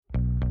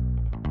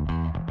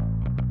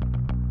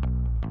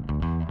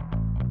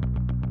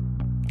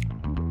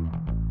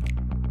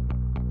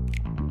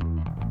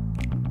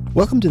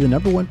Welcome to the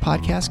number one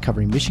podcast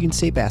covering Michigan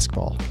State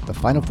basketball. The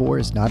Final Four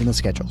is not on the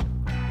schedule.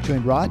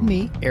 Join Rod and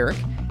me, Eric,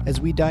 as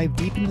we dive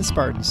deep into the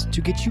Spartans to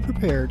get you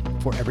prepared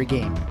for every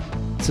game.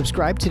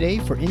 Subscribe today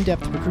for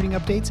in-depth recruiting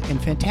updates and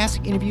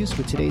fantastic interviews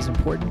with today's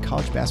important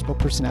college basketball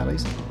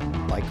personalities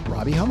like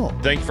Robbie Hummel.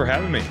 Thanks for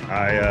having me.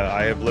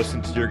 I have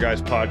listened to your guys'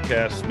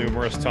 podcast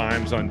numerous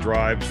times on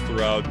drives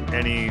throughout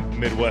any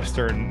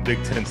Midwestern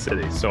Big Ten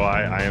city. So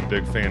I am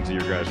big fans of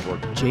your guys'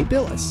 work. Jay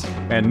Billis.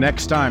 And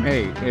next time,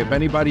 hey, if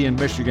anybody in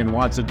Michigan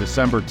wants a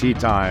December tea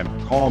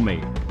time, call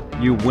me.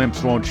 You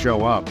wimps won't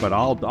show up, but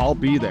I'll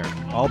be there.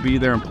 I'll be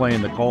there and play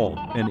in the cold.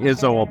 And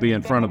Izzo will be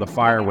in front of the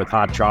fire with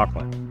hot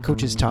chocolate.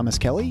 Coaches Thomas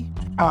Kelly.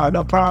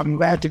 No problem.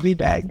 Glad to be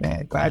back,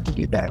 man. Glad to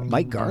be back.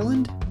 Mike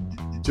Garland.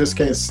 You just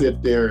can't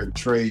sit there and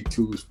trade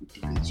twos for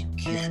threes. You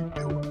can't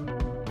do it.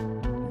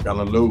 You're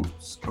going to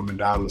lose. Coming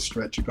down the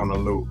stretch, you're going to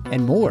lose.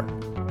 And more.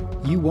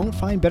 You won't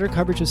find better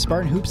coverage of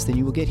Spartan hoops than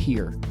you will get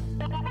here.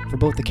 For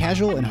both the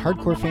casual and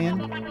hardcore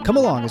fan, come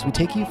along as we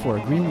take you for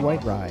a green and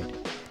white ride.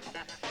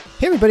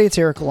 Hey everybody, it's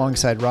Eric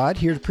alongside Rod,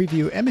 here to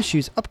preview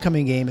MSU's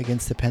upcoming game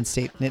against the Penn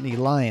State Nittany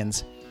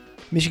Lions.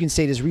 Michigan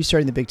State is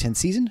restarting the Big Ten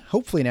season,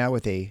 hopefully now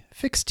with a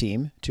fixed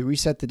team to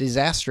reset the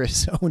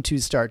disastrous 0-2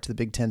 start to the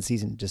Big Ten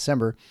season in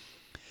December.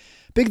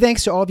 Big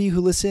thanks to all of you who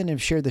listen and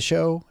have shared the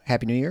show.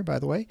 Happy New Year, by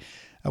the way.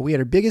 We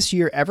had our biggest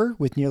year ever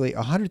with nearly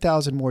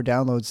 100,000 more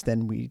downloads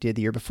than we did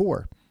the year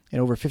before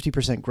and over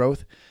 50%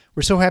 growth.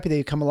 We're so happy that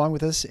you come along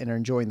with us and are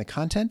enjoying the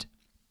content.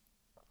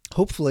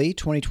 Hopefully,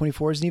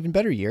 2024 is an even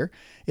better year,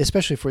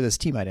 especially for this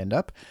team I'd end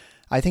up.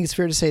 I think it's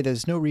fair to say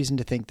there's no reason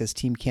to think this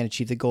team can't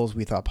achieve the goals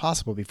we thought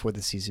possible before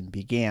the season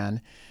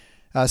began.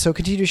 So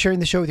continue sharing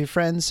the show with your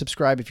friends.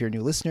 Subscribe if you're a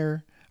new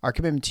listener. Our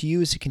commitment to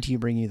you is to continue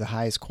bringing you the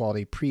highest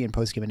quality pre- and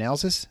post-game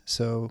analysis,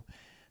 so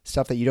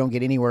stuff that you don't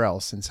get anywhere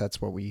else, since that's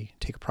what we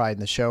take pride in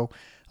the show.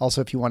 Also,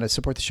 if you want to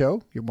support the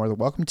show, you're more than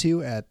welcome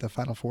to at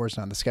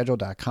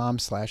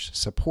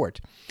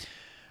thefinalfoursontheschedule.com/support.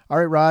 All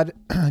right, Rod,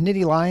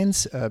 Nittany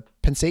Lions,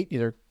 Penn State,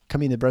 they're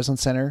coming to the Breslin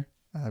Center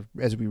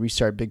as we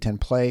restart Big Ten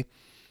play.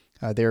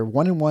 They're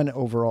 1-1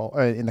 overall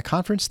in the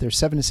conference. They're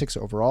 7-6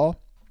 overall.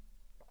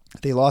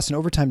 They lost in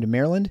overtime to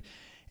Maryland,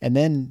 and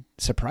then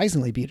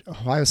surprisingly beat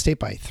Ohio State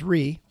by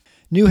 3.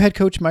 New head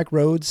coach Mike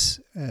Rhodes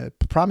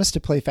promised to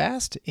play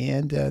fast,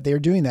 and they are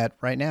doing that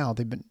right now.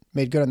 They've been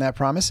made good on that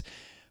promise,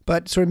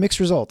 but sort of mixed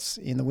results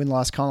in the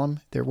win-loss column.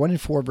 They're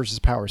 1-4 versus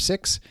Power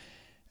 6.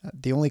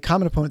 The only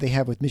common opponent they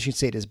have with Michigan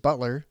State is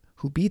Butler,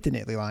 who beat the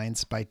Nittany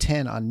Lions by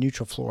 10 on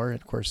neutral floor.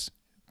 And of course,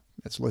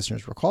 as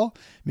listeners recall,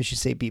 Michigan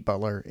State beat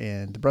Butler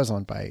and the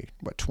Breslin by,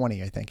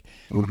 20, I think.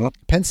 Mm-hmm.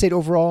 Penn State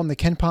overall in the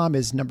KenPom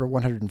is number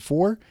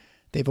 104.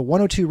 They have a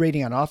 102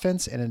 rating on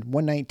offense and a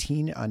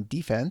 119 on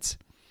defense.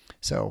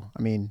 So,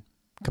 I mean,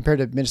 compared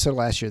to Minnesota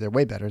last year, they're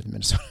way better than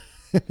Minnesota,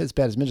 as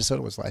bad as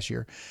Minnesota was last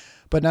year,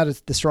 but not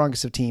as the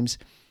strongest of teams.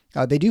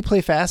 They do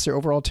play fast. Their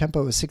overall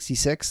tempo is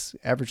 66.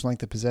 Average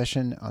length of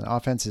possession on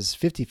offense is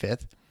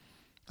 55th.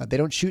 They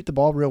don't shoot the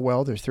ball real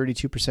well. They're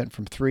 32%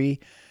 from 3,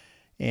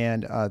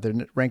 and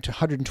they're ranked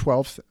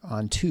 112th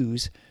on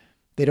twos.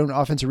 They don't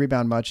offensive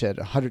rebound much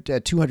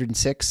at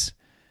 206.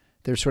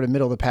 They're sort of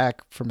middle of the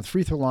pack from the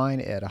free throw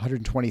line at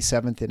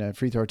 127th in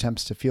free throw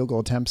attempts to field goal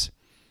attempts.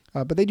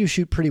 But they do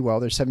shoot pretty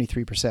well. They're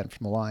 73%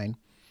 from the line.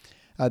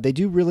 They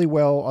do really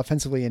well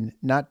offensively in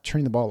not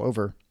turning the ball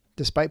over,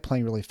 despite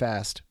playing really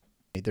fast.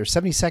 They're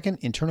 72nd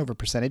in turnover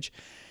percentage.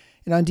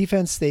 And on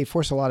defense, they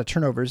force a lot of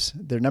turnovers.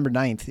 They're number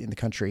 9th in the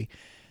country,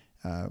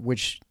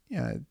 which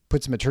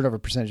puts them a turnover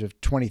percentage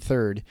of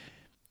 23rd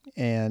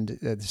and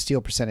the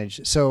steal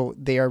percentage. So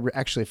they are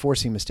actually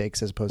forcing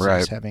mistakes as opposed to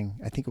just having,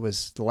 I think it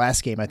was the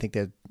last game, I think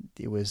that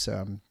it was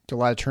a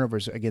lot of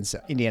turnovers against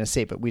Indiana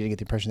State, but we didn't get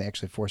the impression they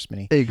actually forced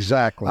many.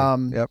 Exactly.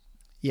 Yep.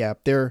 Yeah,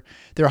 they're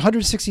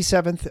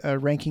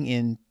 167th ranking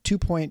in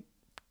 2-point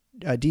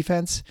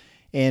defense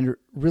and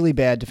really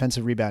bad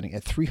defensive rebounding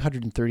at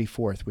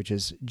 334th, which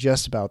is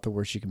just about the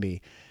worst you can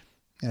be.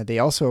 They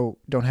also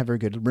don't have very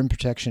good rim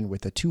protection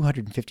with a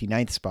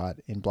 259th spot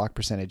in block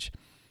percentage,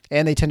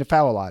 and they tend to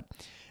foul a lot.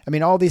 I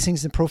mean, all these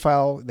things in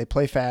profile, they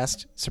play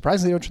fast.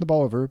 Surprisingly, they don't turn the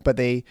ball over, but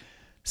they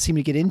seem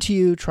to get into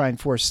you, try and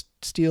force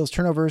steals,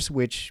 turnovers,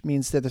 which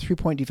means that the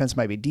three-point defense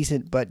might be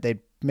decent, but they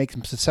make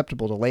them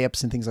susceptible to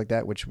layups and things like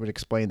that, which would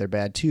explain their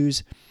bad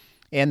twos.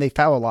 And they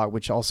foul a lot,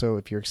 which also,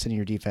 if you're extending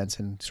your defense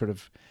and sort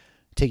of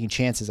taking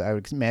chances, I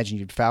would imagine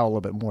you'd foul a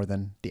little bit more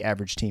than the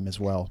average team as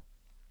well.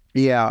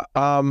 Yeah.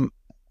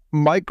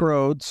 Mike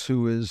Rhodes,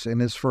 who is in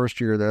his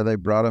first year there, they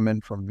brought him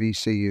in from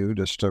VCU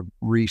just to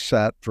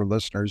reset for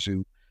listeners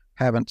who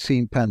haven't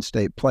seen Penn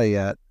State play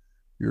yet.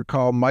 You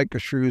recall Micah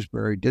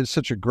Shrewsbury did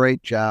such a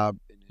great job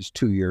in his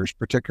 2 years,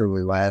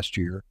 particularly last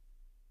year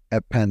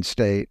at Penn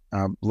State,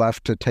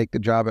 left to take the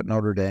job at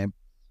Notre Dame.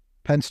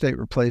 Penn State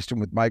replaced him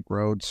with Mike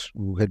Rhodes,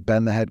 who had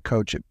been the head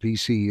coach at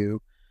VCU.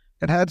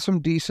 Had some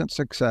decent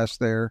success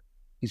there.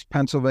 He's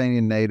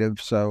Pennsylvania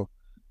native, so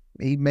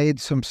he made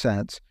some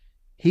sense.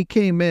 He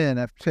came in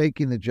after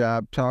taking the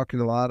job, talking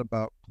a lot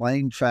about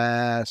playing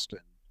fast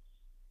and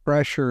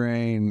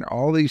pressuring,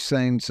 all these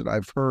things that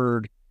I've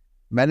heard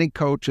many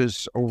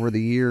coaches over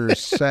the years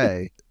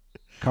say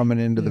coming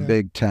into the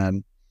Big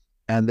Ten,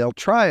 and they'll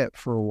try it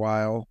for a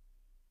while,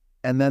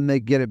 and then they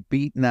get it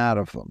beaten out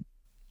of them,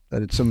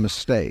 that it's a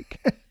mistake.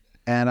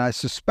 And I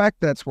suspect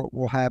that's what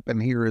will happen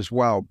here as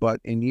well. But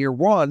in year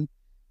one,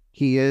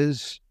 he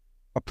is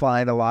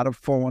applying a lot of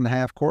full and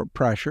half-court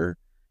pressure,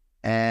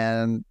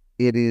 and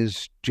it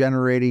is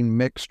generating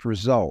mixed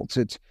results.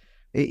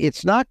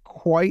 It's not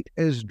quite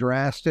as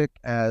drastic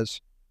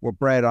as what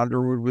Brad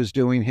Underwood was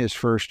doing his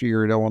first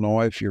year at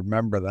Illinois, if you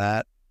remember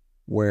that,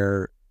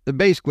 where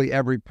basically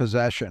every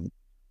possession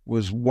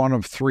was one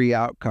of three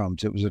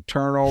outcomes. It was a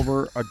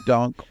turnover, a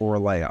dunk, or a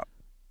layup.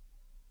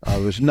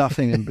 There was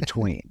nothing in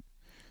between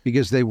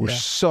because they were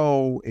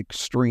so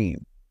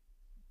extreme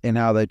in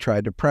how they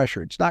tried to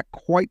pressure. It's not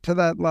quite to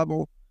that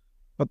level,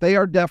 but they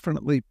are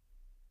definitely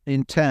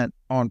intent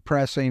on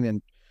pressing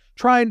and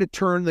trying to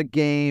turn the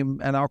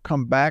game, and I'll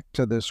come back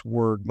to this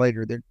word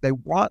later. They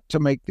want to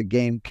make the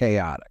game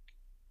chaotic.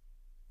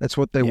 That's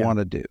what they want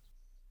to do.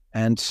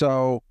 And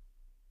so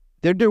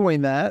they're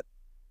doing that.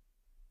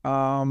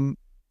 The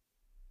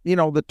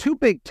two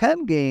Big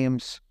Ten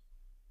games,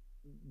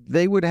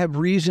 they would have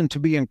reason to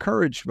be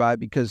encouraged by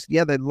because,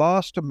 they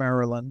lost to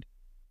Maryland,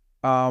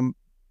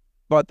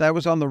 but that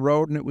was on the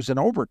road and it was in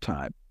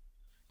overtime.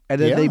 And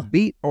then they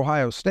beat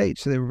Ohio State,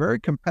 so they were very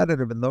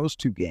competitive in those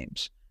two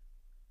games.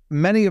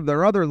 Many of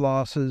their other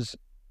losses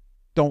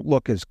don't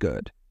look as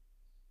good.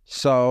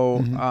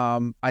 So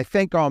I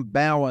think on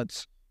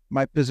balance,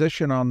 my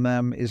position on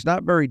them is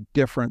not very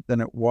different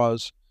than it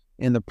was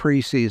in the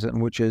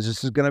preseason, which is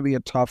this is going to be a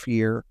tough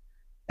year.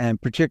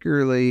 And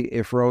particularly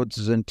if Rhodes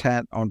is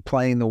intent on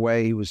playing the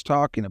way he was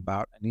talking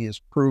about, and he has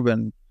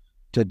proven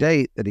to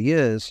date that he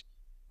is,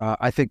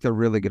 I think they're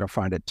really going to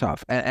find it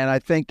tough. And I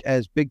think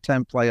as Big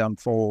Ten play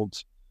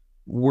unfolds,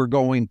 we're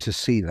going to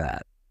see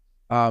that.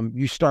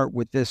 You start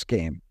with this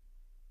game.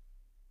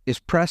 Is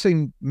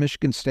pressing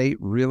Michigan State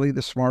really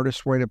the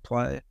smartest way to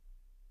play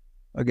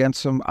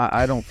against them?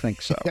 I don't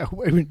think so. I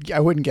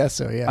wouldn't guess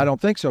so, I don't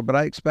think so, but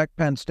I expect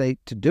Penn State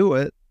to do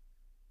it.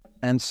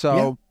 And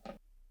so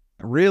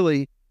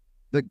really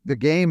the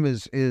game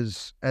is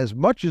as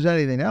much as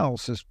anything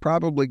else is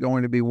probably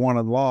going to be won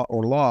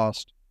or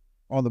lost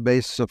on the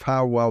basis of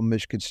how well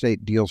Michigan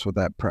State deals with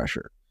that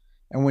pressure.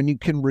 And when you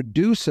can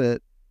reduce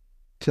it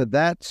to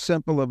that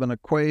simple of an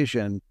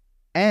equation,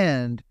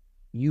 and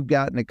you've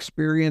got an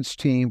experienced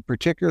team,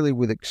 particularly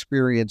with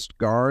experienced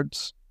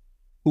guards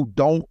who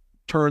don't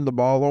turn the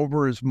ball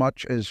over as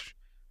much as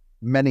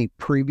many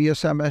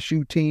previous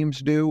MSU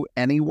teams do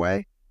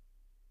anyway,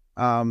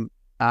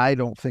 I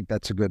don't think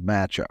that's a good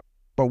matchup.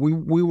 But we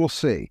will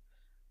see.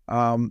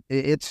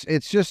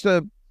 It's just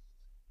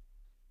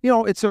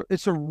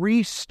it's a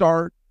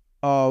restart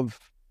of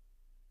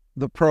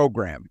the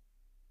program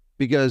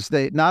because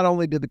they not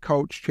only did the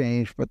coach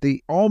change, but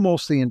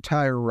almost the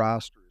entire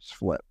roster is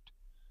flipped.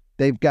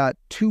 They've got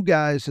two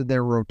guys in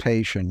their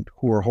rotation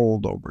who are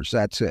holdovers.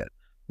 That's it.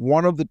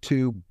 One of the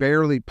two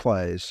barely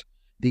plays.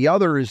 The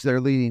other is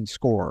their leading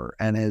scorer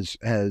and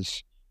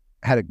has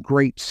had a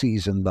great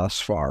season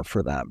thus far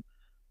for them.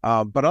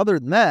 But other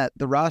than that,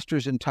 the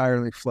roster's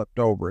entirely flipped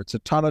over. It's a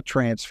ton of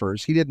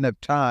transfers. He didn't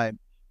have time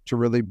to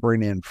really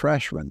bring in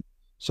freshmen.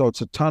 So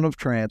it's a ton of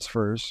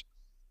transfers.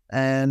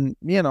 And,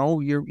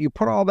 you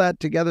put all that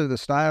together, the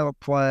style of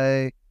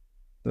play,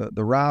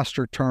 the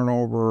roster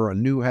turnover, a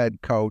new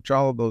head coach,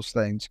 all of those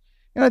things.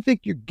 And I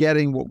think you're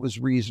getting what was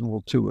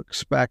reasonable to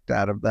expect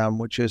out of them,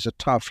 which is a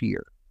tough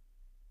year.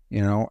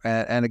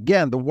 And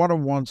again, the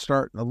one-on-one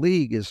start in the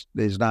league is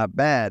not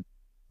bad,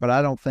 but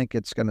I don't think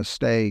it's going to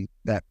stay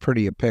that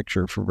pretty a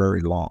picture for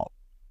very long.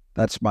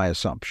 That's my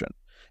assumption.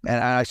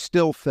 And I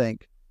still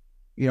think,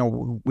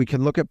 we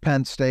can look at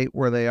Penn State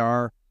where they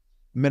are.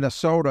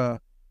 Minnesota,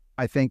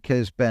 I think,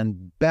 has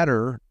been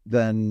better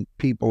than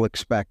people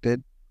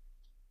expected.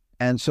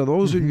 And so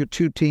those are your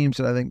two teams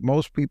that I think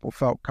most people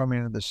felt coming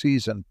into the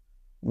season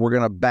were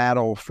going to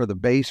battle for the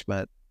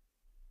basement.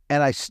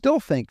 And I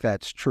still think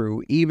that's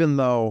true, even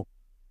though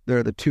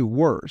they're the two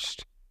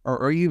worst,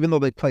 or even though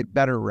they played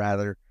better,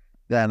 rather,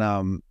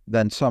 than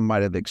some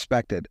might have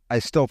expected. I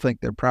still think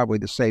they're probably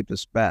the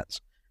safest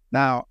bets.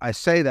 Now, I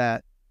say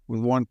that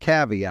with one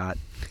caveat.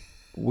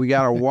 We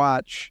got to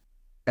watch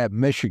at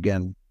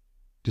Michigan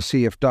to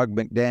see if Doug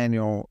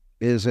McDaniel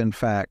is, in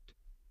fact,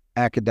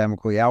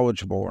 academically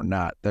eligible or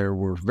not. There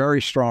were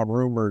very strong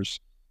rumors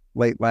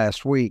late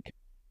last week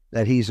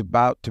that he's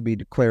about to be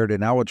declared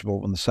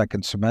ineligible when the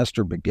second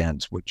semester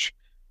begins, which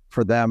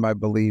for them, I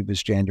believe,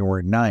 is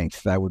January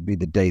 9th. That would be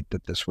the date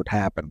that this would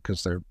happen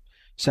because their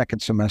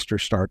second semester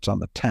starts on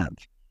the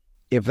 10th.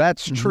 If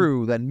that's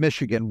true, then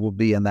Michigan will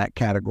be in that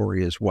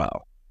category as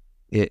well,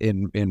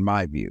 in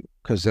my view,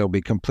 because they'll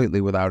be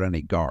completely without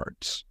any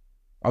guards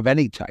of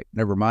any type,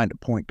 never mind a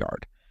point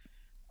guard.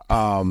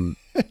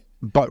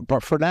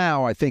 But for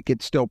now, I think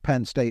it's still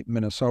Penn State and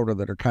Minnesota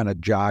that are kind of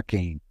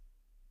jockeying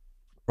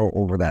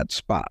over that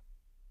spot.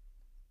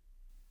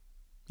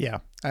 Yeah,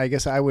 I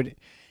guess I would.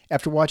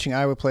 after watching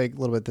Iowa play a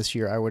little bit this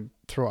year, I would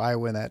throw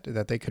Iowa in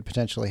that they could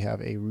potentially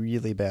have a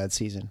really bad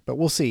season. But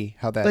we'll see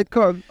how that. They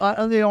could.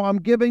 I'm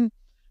giving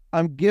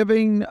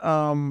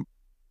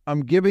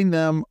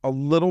them a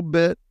little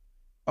bit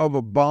of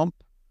a bump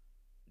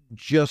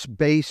just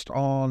based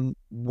on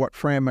what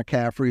Fran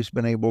McCaffrey's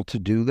been able to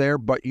do there.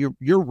 But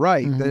you're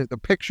right. Mm-hmm. The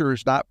picture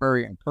is not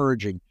very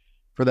encouraging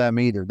for them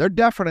either. They're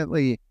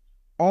definitely,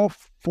 all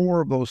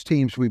four of those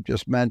teams we've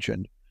just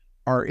mentioned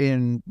are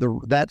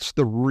that's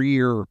the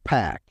rear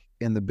pack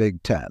in the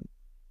Big Ten.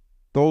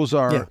 Those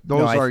are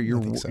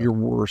your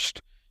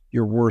worst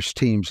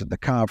teams in the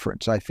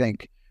conference. I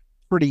think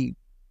pretty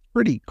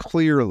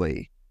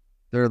clearly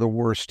they're the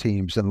worst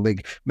teams in the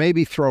league.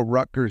 Maybe throw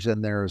Rutgers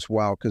in there as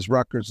well, because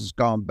Rutgers has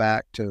gone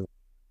back to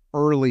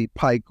early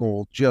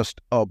Peichel, just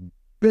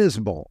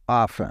abysmal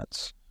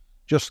offense,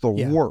 just the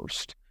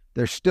worst.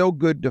 They're still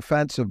good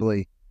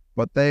defensively,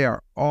 but they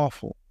are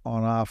awful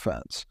on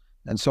offense.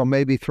 And so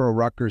maybe throw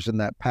Rutgers in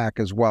that pack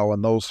as well.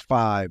 And those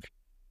five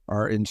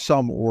are in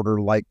some order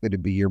likely to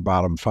be your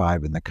bottom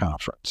five in the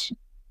conference.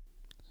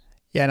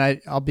 Yeah,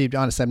 and I'll be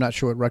honest, I'm not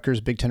sure what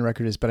Rutgers' Big Ten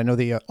record is, but I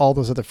know all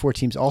those other four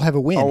teams all have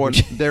a win.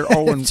 They're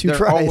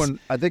 0.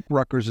 I think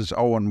Rutgers is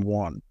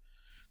 0-1.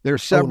 There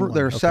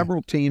are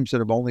several teams that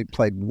have only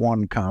played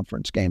one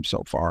conference game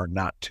so far,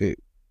 not two.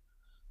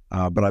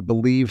 But I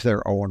believe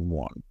they're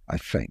 0-1, I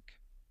think.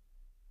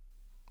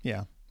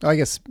 Yeah. I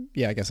guess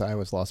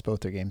Iowa's lost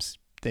both their games.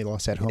 They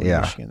lost at home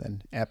in Michigan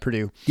and at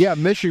Purdue. Yeah,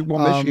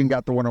 Michigan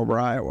got the one over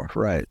Iowa,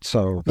 right?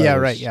 So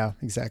right. Yeah,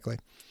 exactly.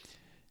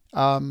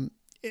 And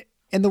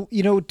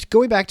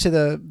going back to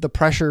the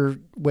pressure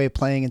way of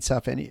playing and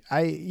stuff, and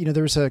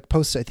there was a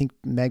post, I think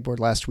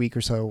Magboard last week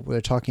or so, where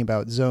they're talking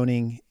about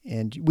zoning,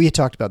 and we had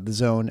talked about the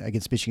zone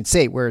against Michigan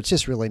State, where it's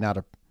just really not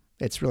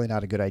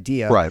a good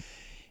idea. Right.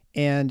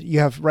 And you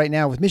have right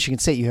now with Michigan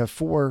State, you have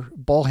 4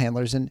 ball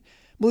handlers, and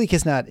Malik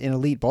is not an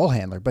elite ball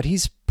handler, but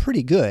he's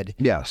pretty good.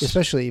 Yes.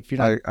 Especially if you're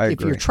not,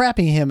 if you're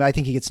trapping him, I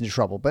think he gets into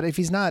trouble. But if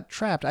he's not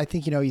trapped, I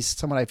think, he's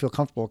someone I feel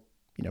comfortable,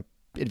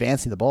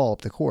 advancing the ball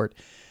up the court.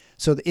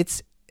 So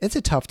it's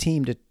a tough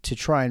team to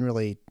try and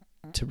really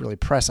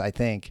press, I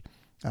think,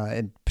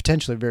 and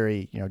potentially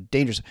very,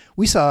 dangerous.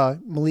 We saw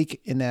Malik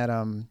in that,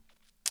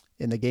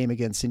 in the game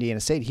against Indiana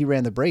State. He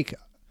ran the break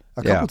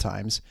a couple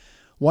times,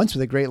 once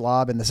with a great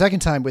lob, and the second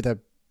time with a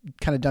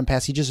kind of dumb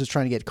pass. He just was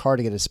trying to get Carr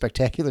to get a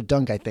spectacular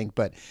dunk, I think,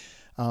 but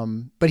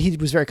he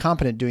was very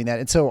competent doing that.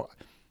 And so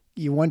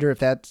you wonder if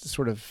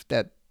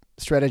that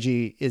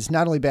strategy is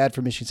not only bad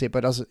for Michigan State,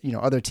 but also,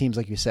 other teams,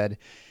 like you said.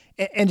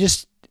 And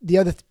just the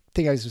other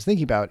thing I was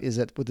thinking about is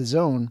that with the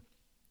zone,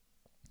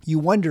 you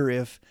wonder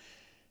if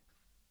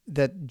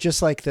that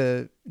just like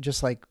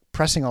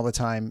pressing all the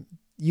time,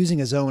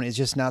 using a zone is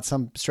just not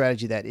some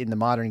strategy that in the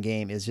modern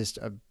game is just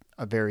a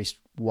very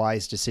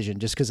wise decision,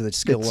 just because of the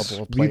skill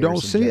level of players. You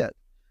don't see it.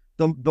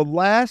 The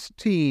last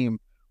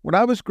team, when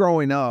I was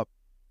growing up,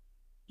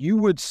 you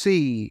would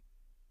see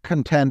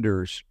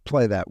contenders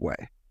play that way.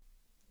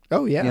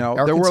 Oh yeah,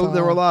 there were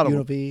a lot of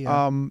UNLV,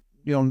 them.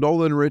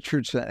 Nolan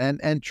Richardson,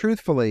 and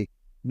truthfully,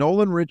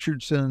 Nolan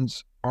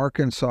Richardson's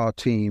Arkansas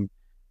team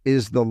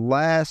is the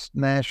last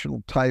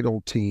national title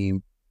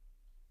team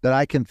that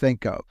I can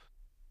think of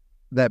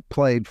that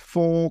played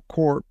full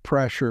court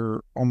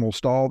pressure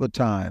almost all the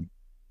time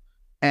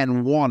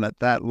and won at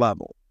that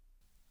level.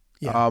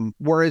 Yeah.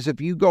 Whereas if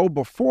you go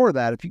before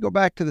that, if you go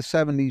back to the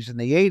 70s and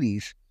the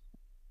 80s,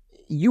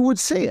 you would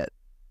see it.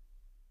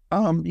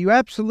 You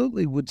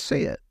absolutely would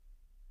see it.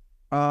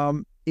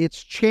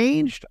 It's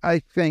changed, I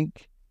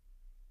think,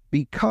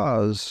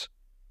 because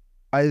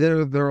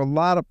there are a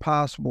lot of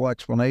possible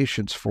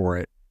explanations for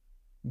it.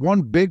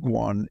 One big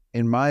one,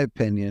 in my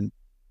opinion,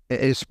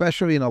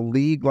 especially in a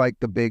league like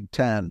the Big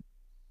Ten,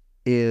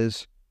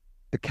 is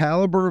the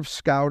caliber of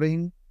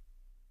scouting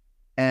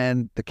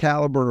and the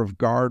caliber of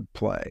guard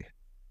play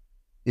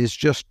is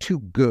just too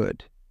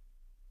good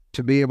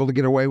to be able to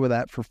get away with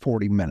that for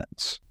 40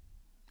 minutes.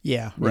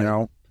 Yeah.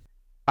 Right.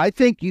 I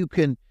think you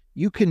can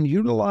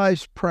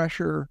utilize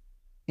pressure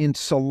in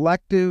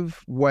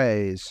selective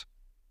ways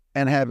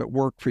and have it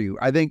work for you.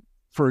 I think,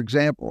 for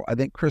example,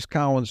 Chris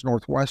Collins'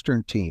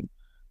 Northwestern team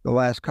the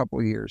last couple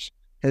of years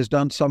has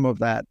done some of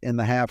that in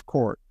the half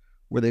court,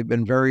 where they've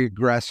been very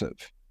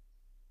aggressive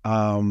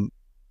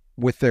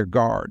with their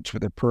guards,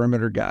 with their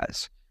perimeter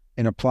guys,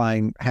 in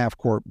applying half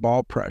court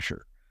ball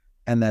pressure,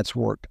 and that's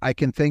worked. I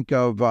can think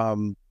of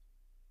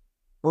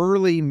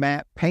early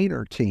Matt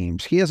Painter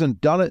teams. He hasn't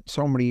done it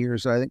so many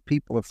years that I think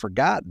people have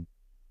forgotten,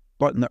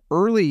 but in the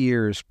early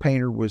years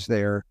Painter was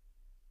there,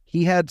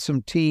 he had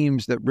some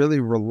teams that really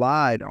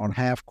relied on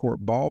half court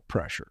ball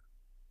pressure,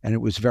 and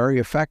it was very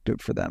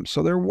effective for them.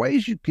 So there are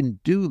ways you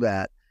can do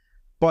that,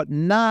 but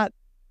not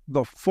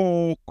the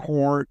full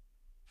court,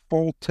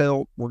 full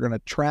tilt. We're going to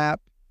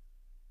trap,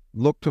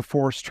 look to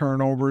force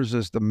turnovers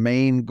as the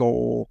main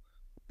goal.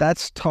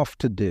 That's tough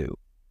to do.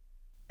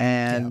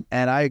 And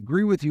I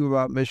agree with you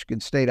about Michigan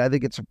State. I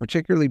think it's a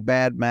particularly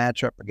bad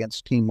matchup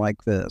against a team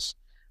like this.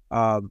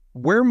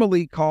 Where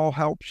Malik Hall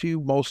helps you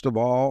most of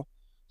all,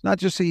 It's not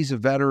just he's a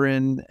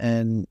veteran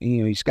and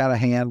he's got a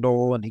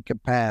handle and he can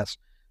pass,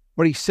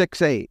 but he's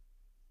 6'8".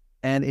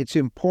 And it's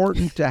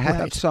important to have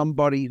Right.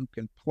 somebody who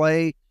can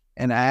play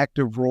an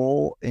active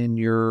role in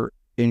your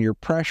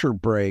pressure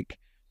break,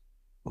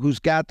 who's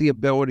got the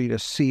ability to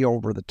see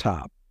over the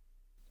top.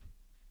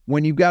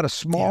 When you've got a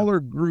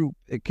smaller group,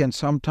 it can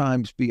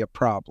sometimes be a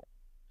problem,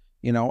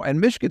 and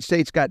Michigan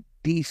State's got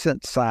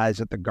decent size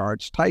at the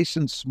guards.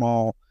 Tyson's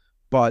small,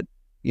 but,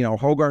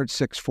 Hogarth's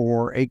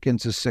 6'4",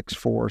 Akins is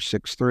 6'4",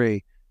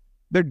 6'3".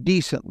 They're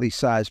decently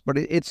sized, but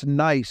it's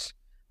nice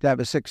to have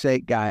a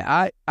 6'8"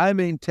 guy. I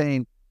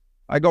maintain,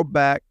 I go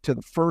back to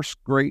the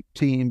first great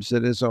teams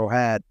that Izzo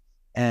had,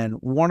 and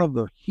one of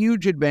the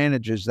huge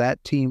advantages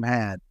that team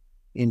had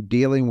in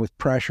dealing with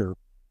pressure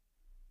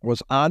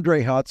was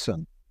Andre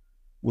Hudson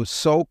was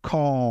so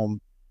calm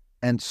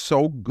and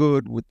so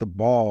good with the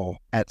ball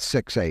at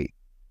 6'8".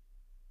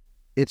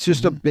 It's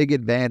just a big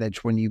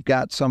advantage when you've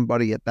got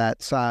somebody at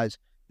that size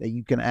that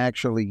you can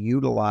actually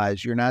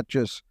utilize. You're not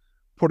just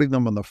putting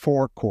them on the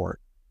forecourt.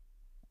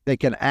 They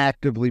can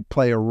actively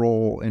play a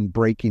role in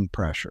breaking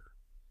pressure.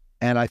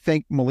 And I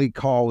think Malik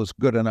Hall is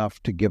good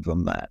enough to give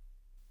them that.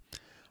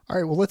 All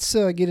right, well, let's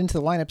get into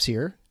the lineups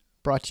here.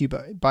 Brought to you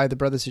by the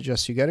Brothers at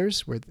Just Two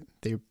Gutters, where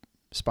they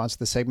sponsor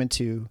the segment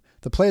to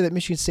the player that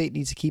Michigan State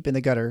needs to keep in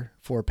the gutter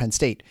for Penn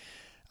State.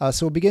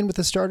 So we'll begin with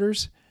the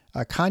starters.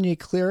 Kanye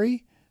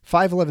Clary,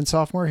 5'11"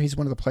 sophomore. He's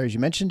one of the players you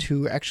mentioned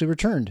who actually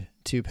returned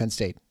to Penn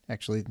State.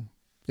 Actually,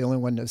 the only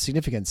one of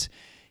significance.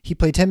 He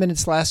played 10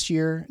 minutes last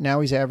year. Now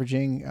he's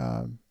averaging,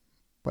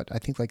 I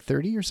think like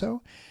 30 or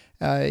so.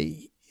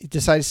 He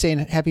decided to stay in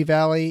Happy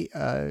Valley,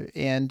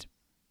 and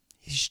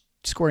he's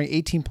scoring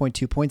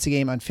 18.2 points a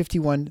game on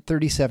 51,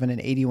 37,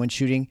 and 81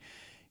 shooting,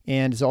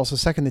 and is also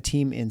second the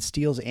team in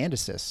steals and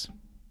assists.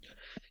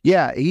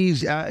 Yeah,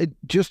 he's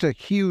just a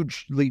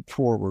huge leap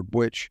forward,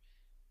 which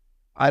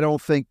I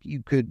don't think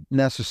you could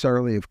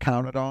necessarily have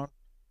counted on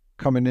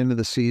coming into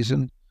the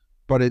season,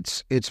 but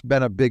it's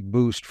been a big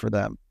boost for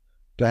them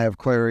to have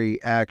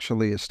Clary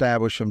actually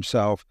establish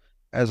himself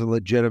as a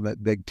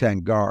legitimate Big Ten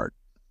guard.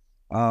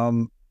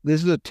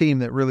 This is a team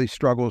that really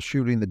struggles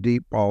shooting the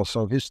deep ball,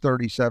 so his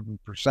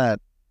 37%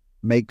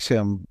 makes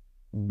him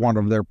one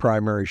of their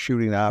primary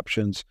shooting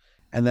options.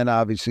 And then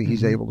obviously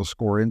he's able to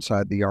score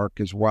inside the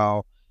arc as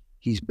well.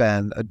 He's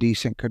been a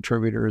decent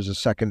contributor as a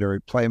secondary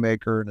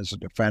playmaker and as a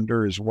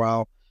defender as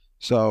well.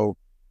 So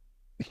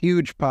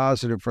huge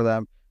positive for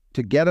them.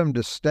 To get him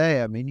to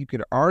stay, I mean, you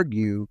could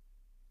argue,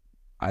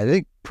 I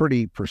think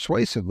pretty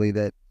persuasively,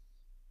 that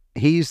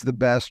he's the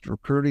best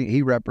recruiting.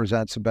 He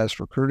represents the best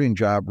recruiting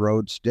job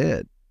Rhodes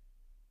did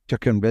to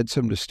convince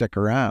him to stick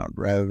around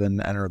rather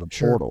than enter the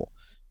portal.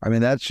 I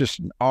mean, that's just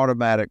an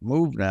automatic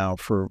move now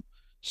for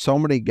so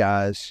many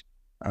guys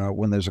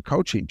when there's a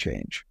coaching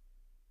change.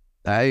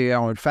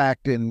 In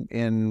fact,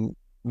 in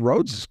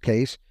Rhodes'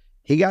 case,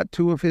 he got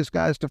two of his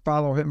guys to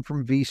follow him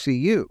from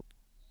VCU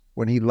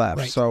when he left.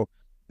 Right. So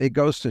it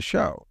goes to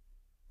show,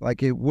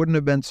 like, it wouldn't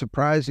have been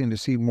surprising to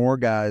see more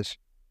guys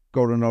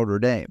go to Notre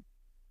Dame.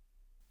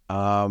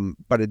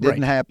 But it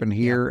didn't happen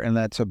here, and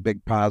that's a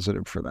big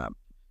positive for them.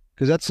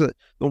 Because that's the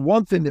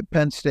one thing that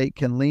Penn State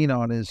can lean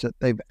on is that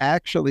they've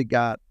actually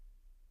got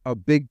a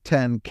Big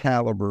Ten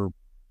caliber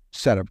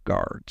set of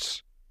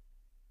guards.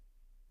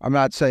 I'm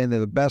not saying they're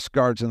the best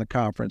guards in the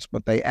conference,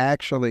 but they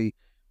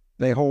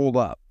hold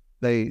up.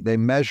 They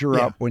measure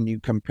up when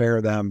you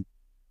compare them.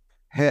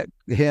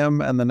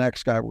 Him and the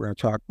next guy we're going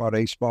to talk about,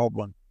 Ace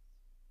Baldwin.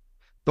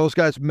 Those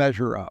guys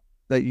measure up.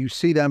 That you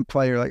see them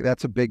play, like,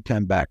 that's a Big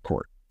Ten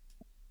backcourt.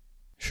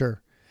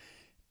 Sure.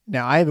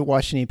 Now, I haven't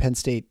watched any Penn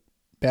State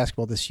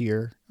basketball this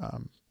year.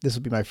 This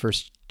will be my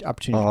first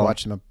opportunity to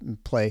watch them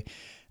play.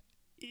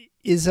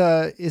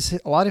 Are a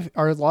lot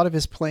of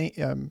his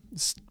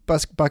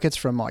buckets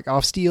from like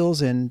off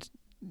steals, and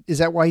is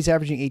that why he's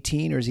averaging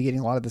 18, or is he getting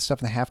a lot of the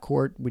stuff in the half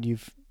court? Have you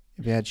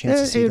had a chance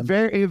to see them?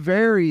 It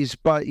varies,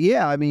 but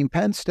yeah, I mean,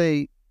 Penn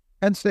State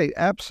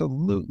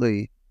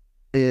absolutely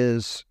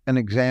is an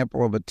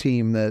example of a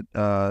team that,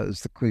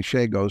 as the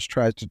cliche goes,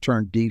 tries to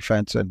turn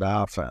defense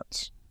into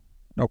offense.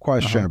 No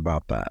question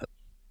about that.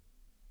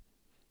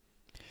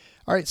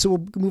 All right, so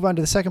we'll move on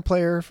to the second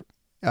player,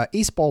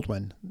 Ace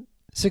Baldwin,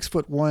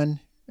 6'1",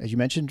 as you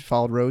mentioned,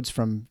 followed Rhodes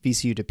from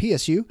VCU to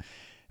PSU.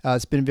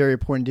 It's been a very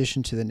important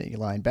addition to the Nittany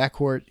Lion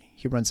backcourt.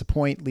 He runs the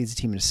point, leads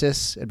the team in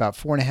assists at about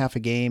 4.5 a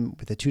game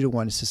with a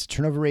 2-to-1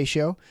 assist-to-turnover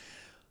ratio.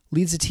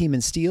 Leads the team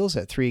in steals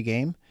at 3 a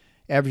game,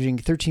 averaging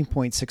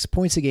 13.6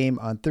 points a game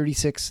on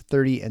 36,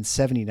 30, and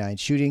 79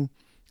 shooting.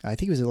 I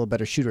think he was a little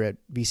better shooter at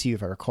VCU,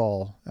 if I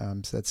recall.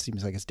 So that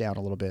seems like it's down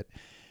a little bit.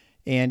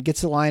 And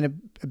gets the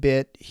line a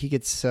bit. He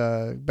gets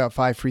about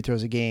 5 free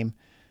throws a game.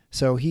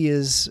 So he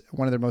is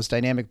one of their most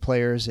dynamic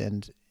players,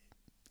 and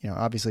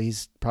obviously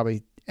he's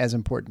probably as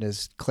important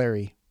as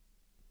Clary.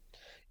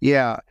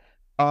 Yeah.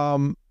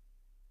 The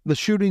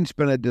shooting's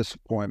been a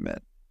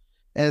disappointment.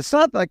 And it's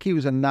not like he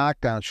was a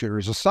knockdown shooter.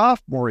 As a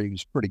sophomore, he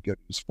was pretty good.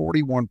 He was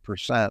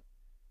 41%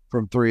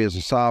 from 3 as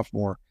a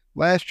sophomore.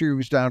 Last year, he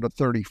was down to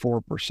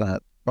 34%.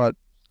 But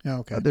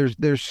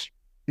there's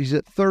He's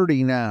at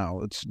 30 now.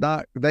 It's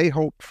not, they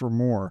hoped for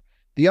more.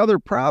 The other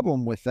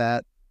problem with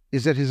that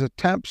is that his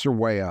attempts are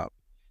way up.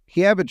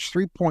 He averaged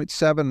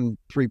 3.7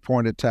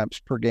 3-point attempts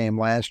per game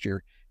last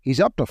year. He's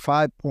up to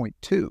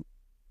 5.2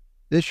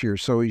 this year.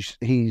 So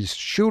he's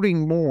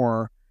shooting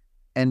more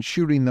and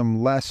shooting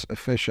them less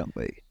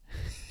efficiently.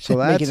 So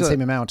that's making the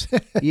same amount.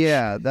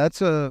 yeah,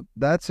 that's a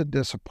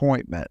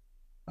disappointment.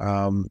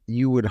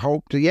 You would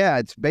hope to,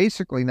 it's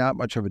basically not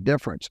much of a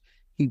difference.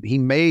 He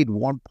made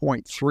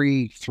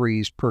 1.3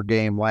 threes per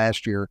game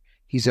last year.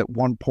 He's at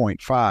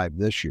 1.5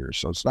 this year.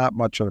 So it's not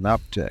much of an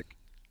uptick,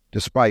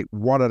 despite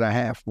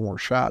 1.5 more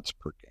shots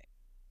per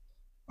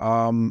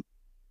game.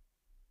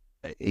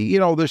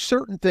 There's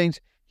certain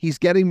things. He's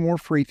getting more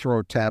free throw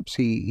attempts.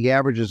 He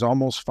averages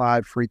almost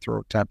 5 free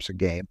throw attempts a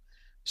game.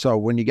 So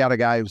when you got a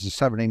guy who's a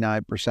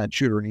 79%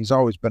 shooter, and he's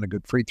always been a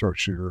good free throw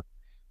shooter,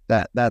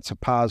 that's a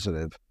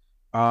positive.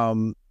 As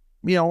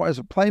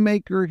a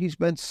playmaker, he's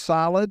been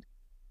solid.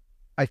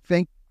 I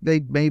think they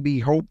maybe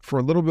hope for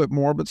a little bit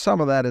more, but some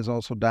of that is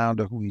also down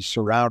to who he's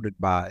surrounded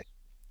by.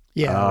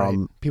 Yeah, right.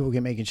 People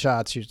get making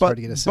shots. It's hard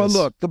to get assists. But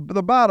look,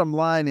 the bottom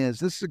line is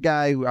this is a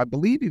guy who I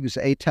believe he was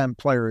A-10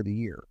 Player of the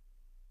Year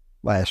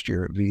last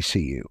year at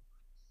VCU.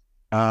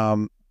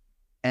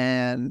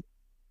 And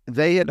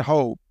they had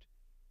hoped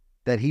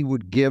that he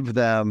would give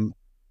them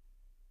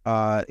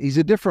he's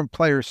a different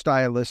player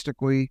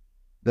stylistically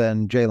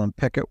than Jalen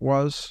Pickett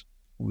was,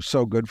 who was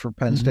so good for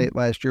Penn State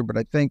last year. But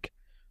I think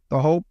the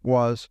hope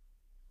was,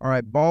 all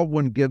right,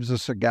 Baldwin gives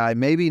us a guy,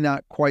 maybe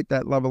not quite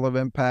that level of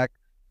impact,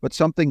 but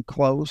something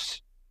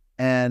close,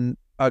 and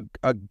a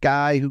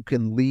guy who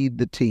can lead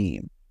the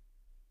team,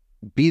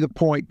 be the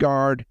point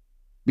guard,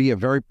 be a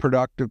very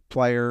productive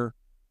player,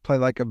 play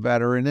like a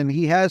veteran, and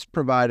he has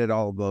provided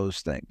all of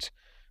those things.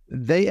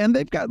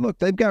 They've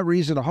got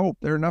reason to hope.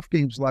 There are enough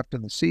games left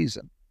in the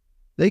season.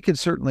 They can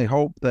certainly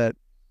hope that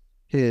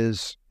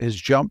his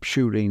jump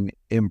shooting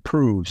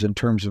improves in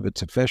terms of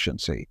its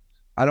efficiency.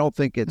 I don't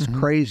think it's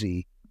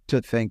crazy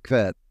to think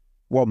that,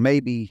 well,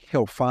 maybe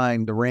he'll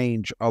find the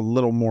range a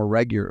little more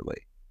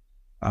regularly.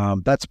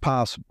 That's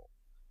possible,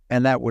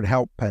 and that would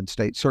help Penn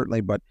State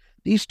certainly. But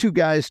these two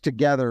guys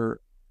together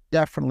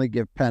definitely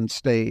give Penn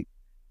State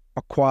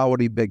a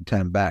quality Big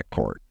Ten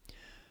backcourt.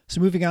 So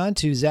moving on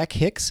to Zach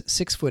Hicks,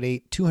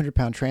 6'8",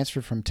 200-pound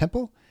transfer from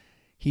Temple.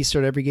 He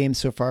started every game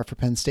so far for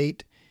Penn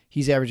State.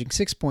 He's averaging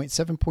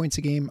 6.7 points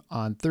a game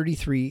on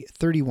 33,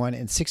 31,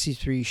 and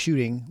 63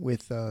 shooting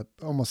with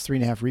almost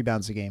 3.5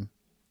 rebounds a game.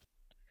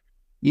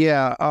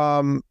 Yeah.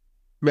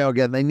 Well,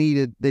 again, they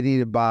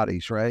needed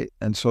bodies, right?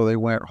 And so they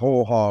went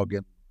whole hog in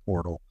the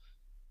portal.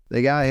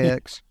 They got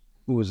Hicks,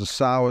 who was a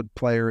solid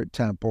player at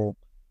Temple.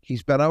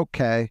 He's been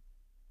okay.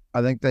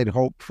 I think they'd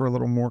hope for a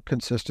little more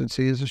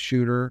consistency as a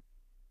shooter,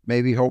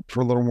 maybe hope for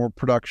a little more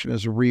production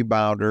as a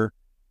rebounder.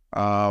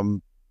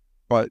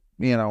 But,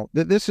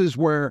 this is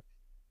where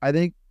I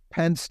think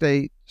Penn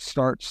State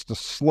starts to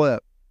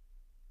slip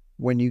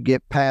when you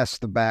get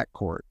past the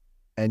backcourt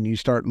and you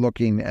start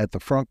looking at the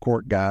front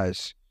court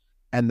guys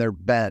and their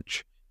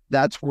bench.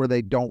 That's where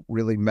they don't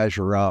really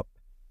measure up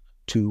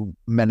to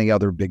many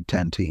other Big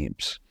Ten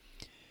teams.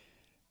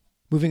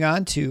 Moving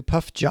on to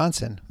Puff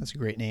Johnson. That's a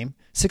great name.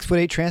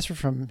 6'8" transfer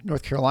from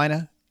North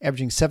Carolina,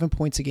 averaging 7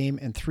 points a game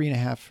and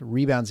 3.5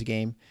 rebounds a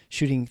game,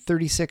 shooting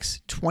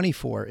 36,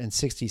 24, and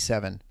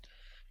 67.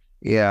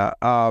 Yeah.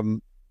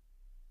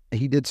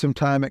 He did some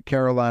time at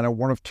Carolina,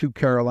 one of 2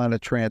 Carolina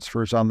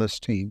transfers on this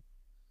team.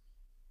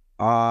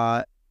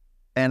 And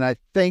I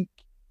think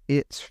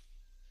it's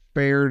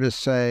fair to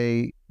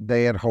say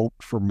they had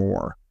hoped for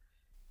more.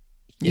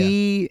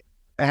 Yeah.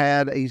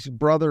 He's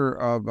brother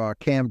of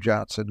Cam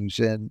Johnson, who's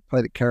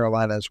played at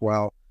Carolina as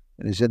well,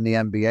 and is in the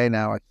NBA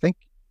now. I think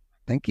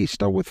he's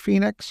still with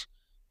Phoenix.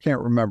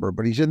 Can't remember,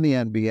 but he's in the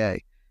NBA.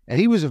 And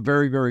he was a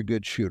very, very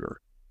good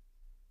shooter.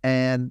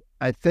 And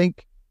I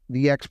think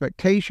the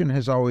expectation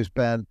has always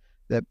been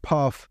that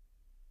Puff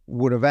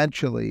would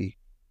eventually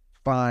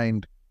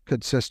find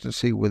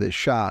consistency with his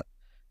shot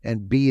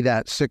and be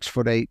that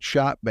 6'8"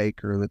 shot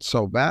maker that's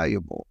so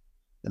valuable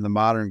in the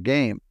modern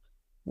game.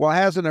 Well, it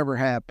hasn't ever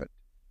happened.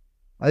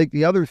 I think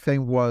the other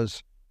thing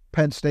was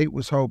Penn State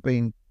was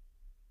hoping,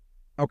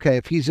 okay,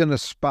 if he's in a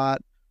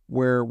spot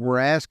where we're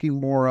asking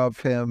more of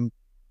him,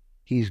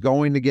 he's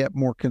going to get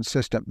more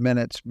consistent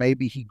minutes,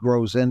 maybe he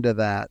grows into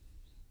that.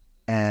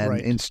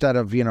 And instead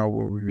of,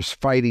 we're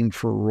just fighting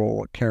for a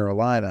role at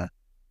Carolina,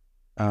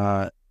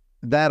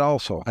 that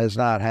also has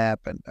not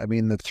happened. I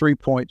mean, the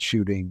 3-point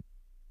shooting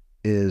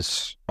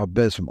is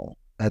abysmal.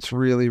 That's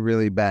really,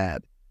 really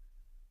bad.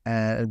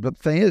 But the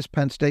thing is,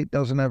 Penn State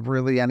doesn't have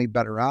really any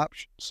better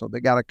options. So they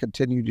got to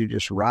continue to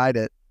just ride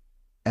it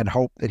and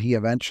hope that he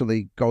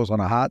eventually goes on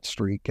a hot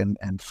streak and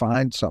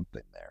finds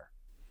something there.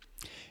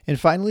 And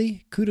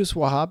finally, Kudus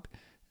Wahab,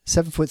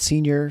 7-foot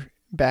senior,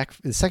 back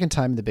the second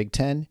time in the Big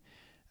Ten.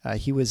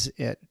 He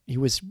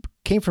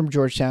came from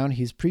Georgetown.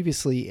 He's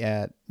previously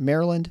at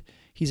Maryland.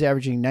 He's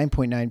averaging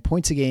 9.9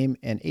 points a game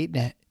and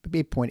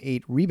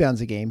 8.8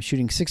 rebounds a game,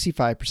 shooting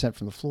 65%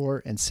 from the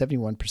floor and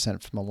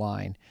 71% from the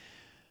line.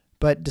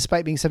 But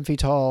despite being 7 feet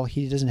tall,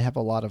 he doesn't have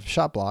a lot of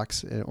shot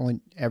blocks,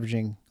 only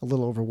averaging a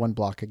little over 1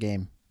 block a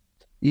game.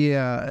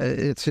 Yeah,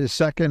 it's his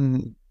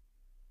second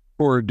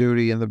tour of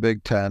duty in the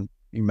Big Ten.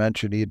 You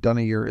mentioned he had done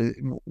a year.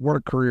 What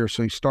a career.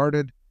 So he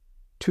started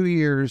 2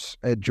 years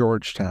at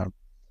Georgetown.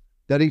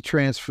 Then he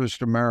transfers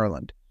to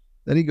Maryland.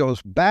 Then he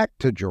goes back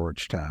to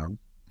Georgetown.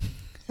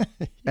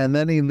 And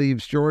then he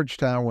leaves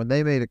Georgetown when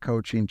they made a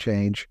coaching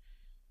change,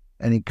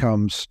 and he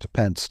comes to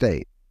Penn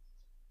State.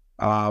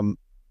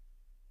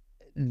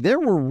 There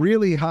were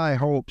really high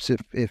hopes,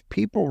 if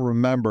people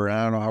remember, and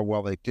I don't know how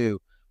well they do,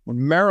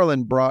 when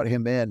Maryland brought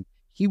him in,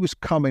 he was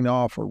coming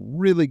off a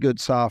really good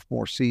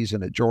sophomore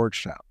season at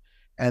Georgetown.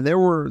 And there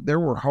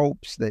were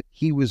hopes that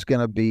he was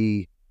going to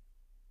be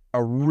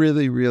a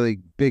really, really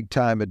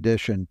big-time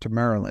addition to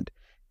Maryland.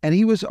 And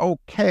he was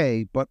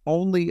okay, but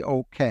only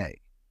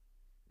okay.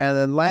 And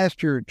then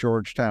last year at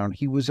Georgetown,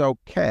 he was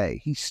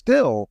okay. He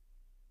still,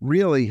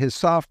 really, his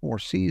sophomore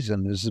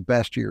season is the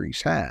best year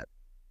he's had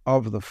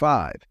of the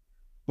 5.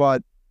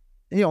 But,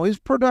 his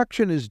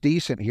production is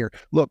decent here.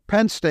 Look,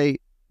 Penn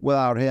State,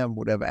 without him,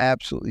 would have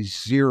absolutely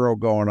zero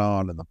going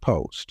on in the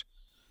post.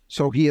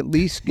 So he at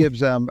least gives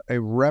them a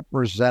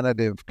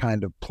representative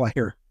kind of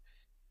player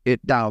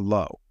down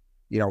low.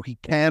 He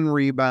can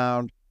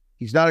rebound.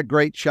 He's not a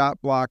great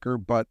shot blocker,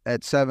 but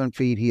at 7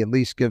 feet, he at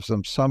least gives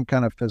them some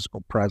kind of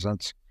physical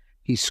presence.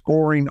 He's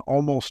scoring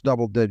almost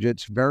double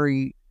digits,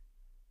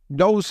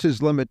 knows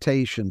his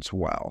limitations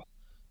well.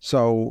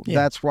 So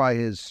that's why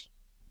his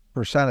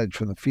percentage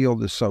from the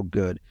field is so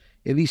good.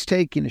 If he's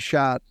taking a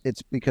shot,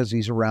 it's because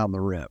he's around the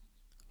rim.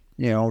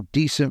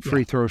 Decent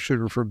free throw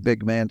shooter for a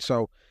big man.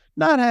 So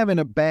not having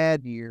a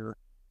bad year.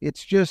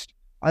 It's just,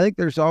 I think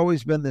there's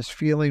always been this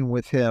feeling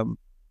with him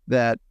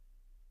that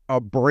a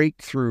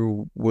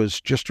breakthrough was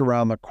just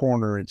around the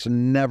corner. It's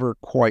never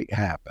quite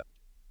happened.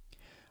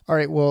 All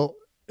right, well,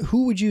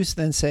 who would you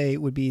then say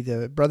would be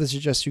the Brothers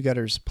of Just Two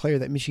Gutters player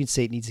that Michigan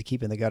State needs to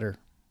keep in the gutter?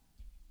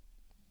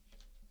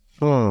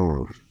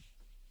 Oh.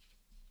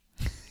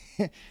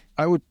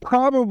 I would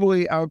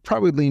probably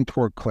lean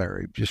toward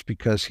Clary just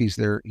because he's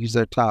their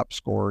top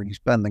scorer. He's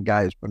been the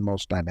guy who's been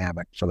most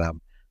dynamic for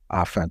them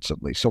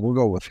offensively. So we'll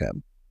go with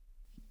him.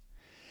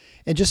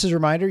 And just as a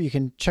reminder, you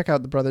can check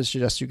out the Brothers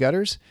of Just Two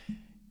Gutters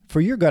for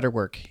your gutter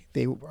work.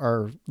 They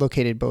are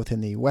located both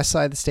in the west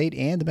side of the state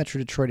and the Metro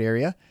Detroit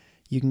area.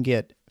 You can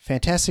get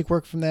fantastic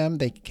work from them.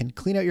 They can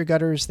clean out your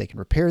gutters. They can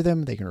repair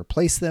them. They can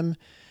replace them.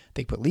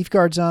 They can put leaf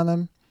guards on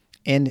them.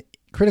 And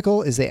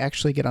critical is they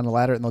actually get on a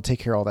ladder and they'll take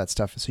care of all that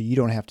stuff so you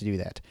don't have to do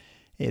that.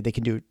 They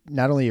can do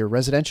not only your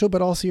residential,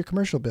 but also your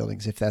commercial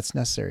buildings if that's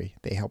necessary.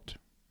 They helped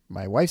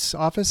my wife's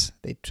office.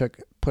 They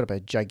put up a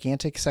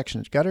gigantic section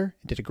of gutter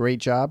and did a great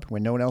job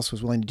when no one else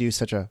was willing to do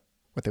such a,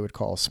 what they would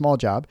call a small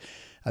job.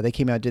 They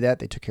came out and did that.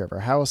 They took care of our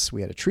house.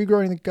 We had a tree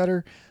growing in the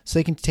gutter, so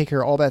they can take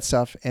care of all that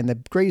stuff. And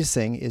the greatest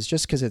thing is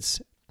just because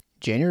it's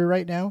January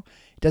right now,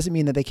 it doesn't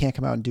mean that they can't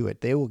come out and do it.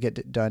 They will get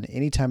it done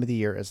any time of the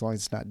year as long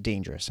as it's not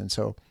dangerous. And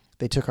so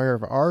they took care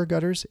of our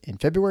gutters in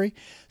February.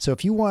 So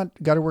if you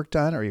want gutter work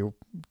done or you're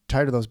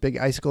tired of those big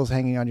icicles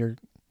hanging on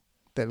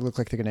that look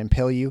like they're going to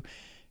impale you,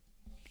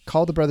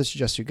 call the Brothers to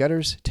Just Two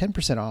Gutters,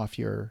 10% off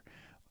your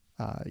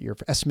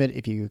estimate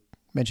if you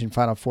mention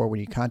Final Four when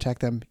you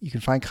contact them. You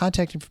can find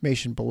contact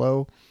information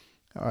below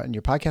in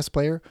your podcast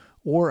player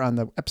or on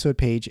the episode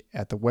page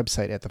at the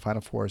website at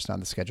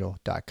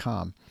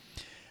thefinalfoursontheschedule.com.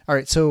 All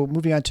right, so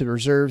moving on to the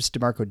reserves,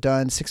 DeMarco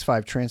Dunn,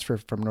 6'5" transfer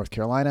from North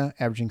Carolina,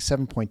 averaging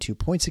 7.2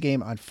 points a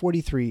game on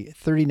 43,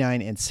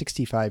 39, and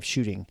 65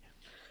 shooting.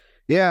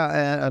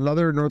 Yeah,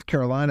 another North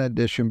Carolina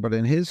addition, but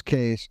in his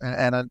case,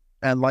 and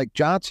like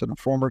Johnson, a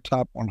former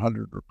top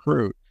 100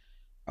 recruit,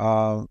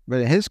 but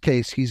in his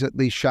case, he's at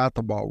least shot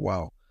the ball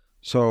well.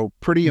 So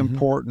pretty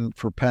important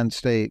for Penn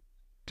State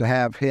to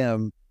have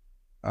him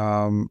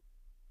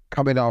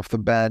coming off the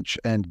bench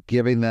and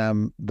giving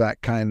them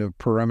that kind of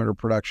perimeter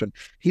production.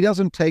 He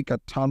doesn't take a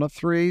ton of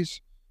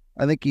threes.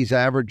 I think he's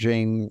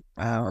averaging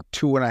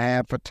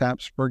 2.5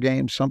 attempts per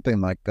game,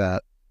 something like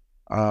that.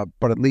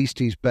 But at least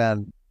he's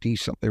been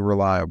decently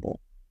reliable.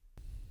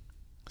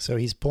 So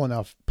he's pulling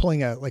a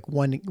like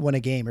one a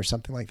game or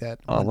something like that.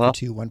 1 for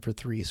 2, 1 for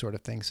 3 sort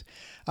of things.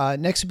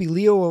 Next would be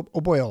Leo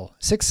O'Boyle,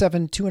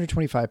 6'7",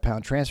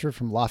 225-pound transfer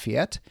from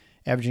Lafayette,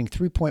 averaging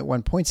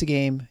 3.1 points a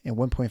game and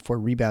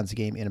 1.4 rebounds a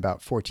game in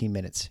about 14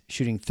 minutes,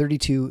 shooting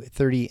 32,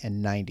 30,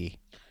 and 90.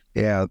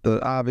 Yeah,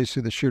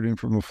 obviously the shooting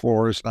from the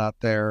floor is not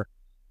there.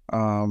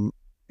 When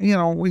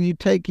you're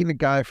taking a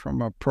guy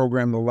from a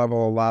program the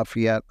level of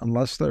Lafayette,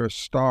 unless they're a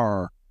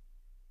star,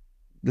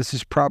 this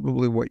is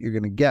probably what you're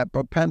going to get.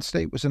 But Penn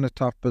State was in a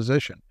tough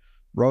position.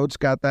 Rhodes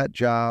got that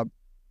job,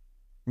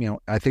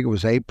 I think it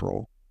was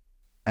April.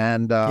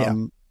 And,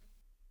 the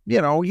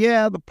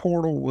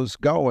portal was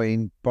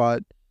going,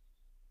 but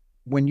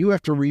when you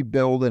have to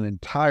rebuild an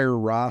entire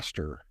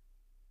roster,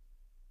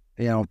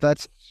 I don't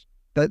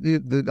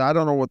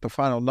know what the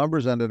final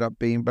numbers ended up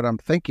being, but I'm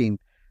thinking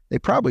they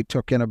probably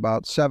took in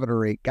about 7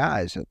 or 8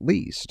 guys at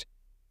least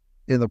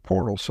in the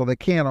portal. So they're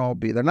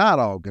not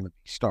all going to be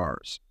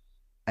stars.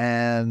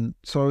 And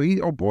so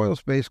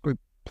O'Boyle's basically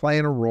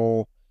playing a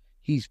role.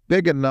 He's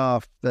big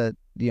enough that,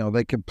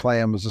 they can play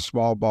him as a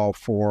small ball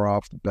 4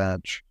 off the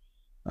bench.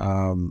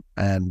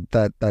 And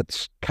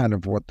that's kind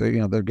of what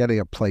they're getting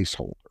a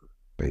placeholder,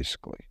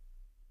 basically.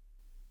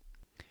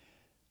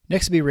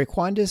 Next will be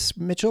Raquandis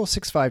Mitchell,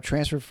 6'5",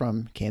 transfer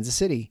from Kansas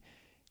City.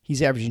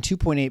 He's averaging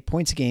 2.8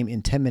 points a game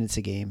in 10 minutes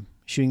a game,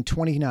 shooting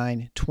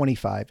 29,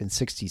 25, and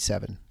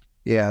 67.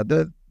 Yeah,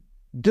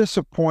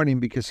 disappointing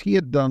because he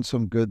had done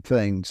some good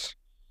things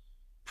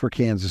for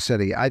Kansas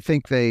City. I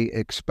think they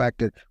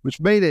expected,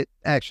 which made it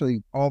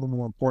actually all the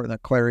more important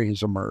that Clary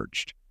has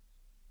emerged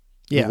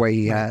the way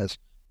he has,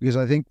 because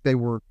I think they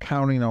were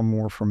counting on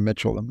more from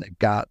Mitchell than they've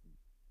got.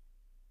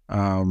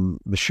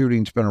 The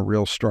shooting's been a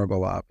real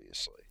struggle,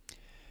 obviously.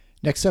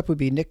 Next up would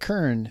be Nick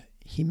Kern.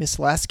 He missed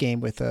last game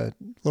with a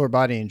lower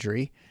body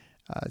injury.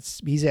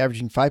 He's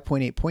averaging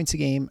 5.8 points a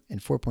game and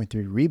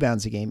 4.3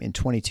 rebounds a game in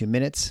 22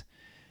 minutes.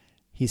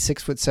 He's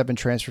 6'7"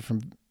 transfer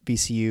from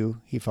VCU.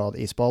 He followed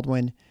Ace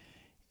Baldwin,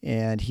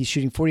 and he's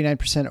shooting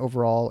 49%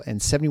 overall and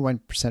 71%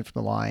 from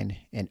the line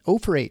and 0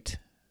 for 8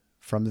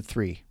 from the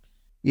 3.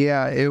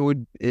 Yeah,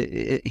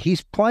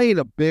 he's playing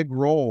a big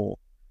role.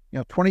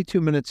 22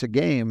 minutes a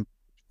game,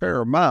 fair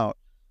amount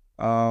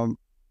for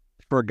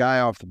a guy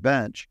off the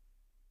bench.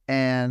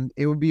 And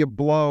it would be a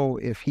blow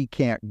if he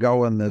can't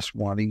go in this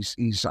one.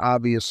 He's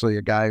obviously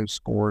a guy who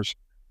scores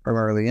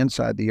primarily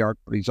inside the arc,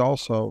 but he's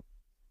also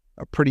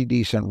a pretty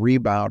decent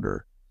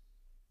rebounder.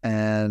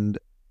 And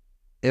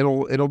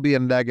it'll be a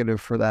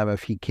negative for them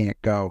if he can't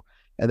go.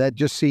 And that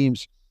just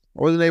seems,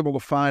 I wasn't able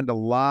to find a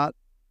lot.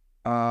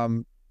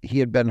 He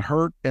had been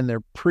hurt in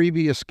their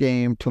previous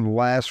game to the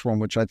last one,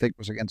 which I think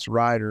was against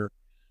Ryder,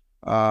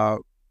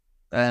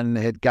 and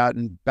had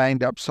gotten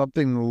banged up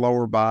something in the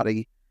lower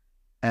body,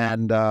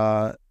 and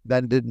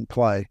then didn't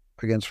play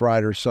against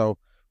Ryder. So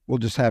we'll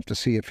just have to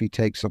see if he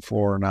takes the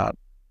floor or not.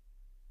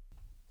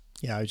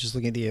 Yeah, I was just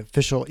looking at the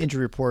official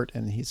injury report,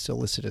 and he's still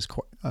listed as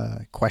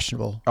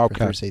questionable for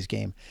Thursday's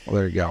game. Well,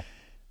 there you go.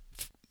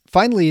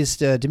 Finally is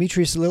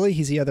Demetrius Lilly.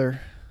 He's the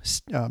other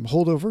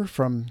holdover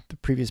from the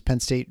previous Penn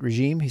State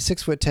regime. He's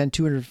 6'10",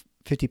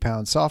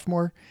 250-pound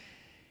sophomore,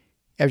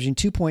 averaging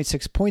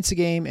 2.6 points a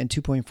game and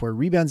 2.4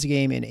 rebounds a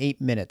game in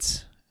 8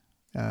 minutes,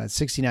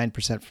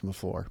 69% from the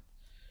floor.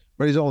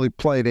 But he's only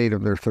played 8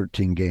 of their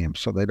 13 games,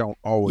 so they don't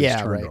always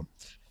turn him.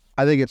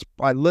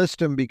 I list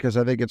him because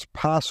I think it's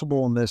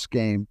possible in this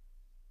game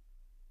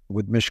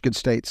with Michigan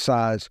State's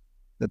size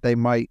that they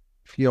might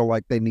feel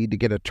like they need to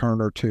get a turn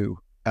or two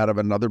out of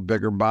another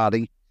bigger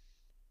body.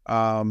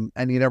 And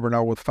you never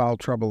know with foul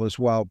trouble as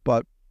well,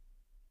 but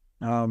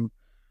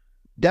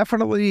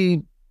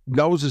definitely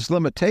knows his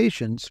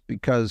limitations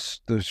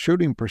because the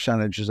shooting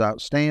percentage is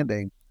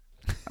outstanding.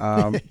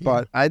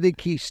 But I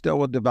think he's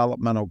still a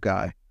developmental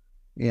guy.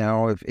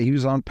 If he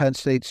was on Penn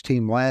State's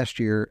team last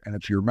year, and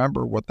if you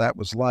remember what that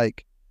was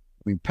like,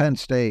 Penn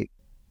State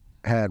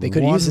had they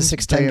could use a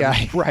 6'10"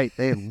 guy. Right.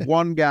 They had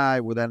one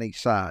guy with any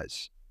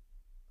size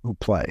who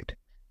played.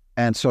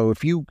 And so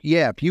if you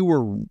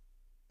were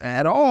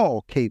at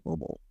all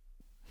capable,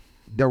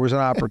 there was an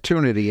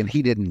opportunity and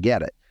he didn't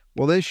get it.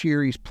 Well, this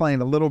year he's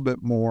playing a little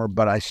bit more,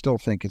 but I still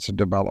think it's a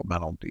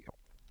developmental deal.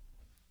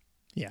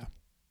 Yeah.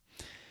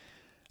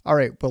 All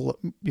right. Well,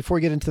 before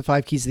we get into the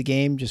 5 keys of the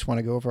game, just want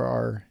to go over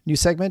our new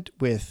segment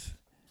with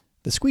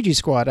the Squeegee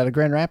Squad out of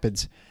Grand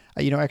Rapids.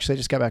 Actually, I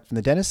just got back from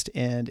the dentist,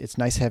 and it's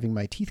nice having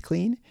my teeth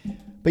clean.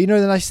 But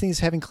the nice thing is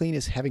having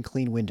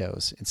clean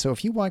windows. And so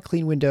if you want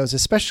clean windows,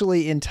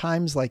 especially in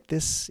times like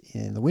this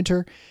in the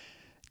winter,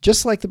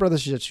 just like the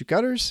Brothers Jiu-Jitsu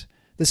Gutters,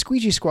 the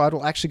Squeegee Squad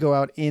will actually go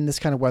out in this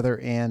kind of weather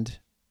and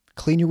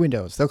clean your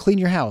windows. They'll clean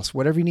your house,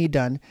 whatever you need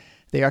done.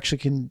 They actually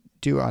can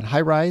do on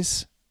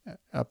high-rise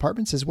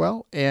apartments as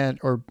well,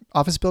 or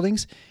office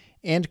buildings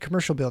and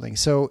commercial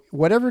buildings. So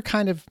whatever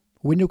kind of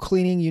window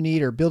cleaning you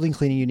need or building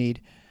cleaning you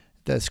need,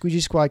 the Squeegee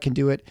Squad can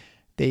do it.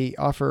 They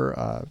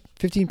offer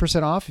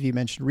 15% off if you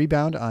mention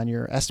Rebound on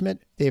your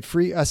estimate. They have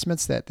free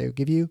estimates that they'll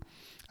give you.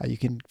 You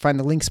can find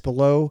the links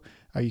below.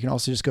 You can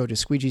also just go to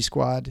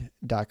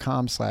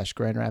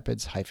squeegeesquad.com/Grand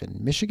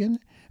Rapids-Michigan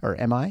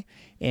or MI,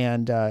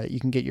 and you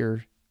can get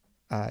your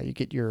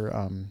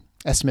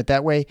estimate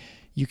that way.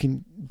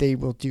 They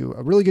will do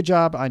a really good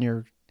job on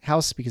your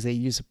house because they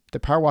use the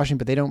power washing,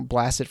 but they don't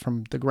blast it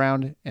from the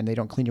ground and they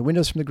don't clean your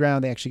windows from the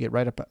ground. They actually get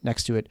right up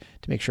next to it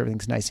to make sure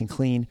everything's nice and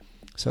clean.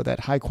 So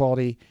that high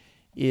quality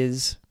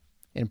is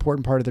an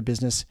important part of their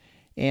business.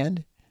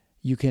 And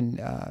you can,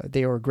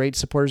 they are great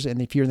supporters.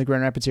 And if you're in the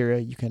Grand Rapids area,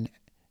 you can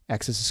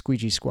access a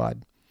Squeegee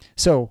Squad.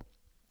 So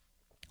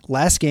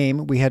last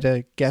game, we had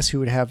to guess who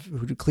would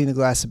clean the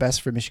glass the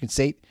best for Michigan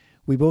State.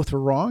 We both were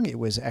wrong. It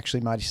was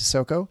actually Madi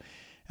Sissoko.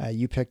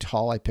 You picked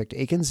Hall, I picked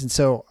Akins. And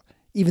so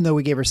even though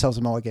we gave ourselves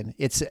a mulligan,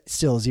 it's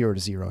still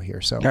 0-0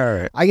 here. So all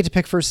right. I get to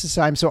pick first this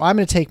time. So I'm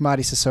going to take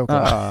Madi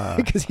Sissoko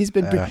because he's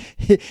been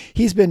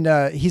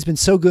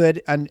so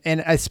good. And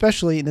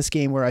especially in this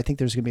game where I think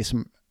there's going to be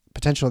some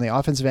potential on the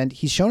offensive end,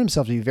 he's shown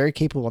himself to be very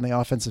capable on the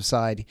offensive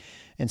side.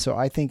 And so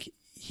I think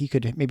he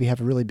could maybe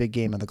have a really big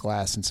game on the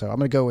glass. And so I'm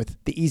going to go with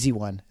the easy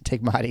one,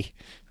 take Madi.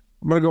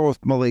 I'm going to go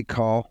with Malik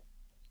Hall.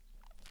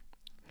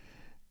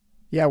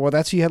 Yeah, well,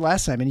 that's who you had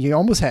last time, and you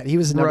almost had. He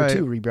was the number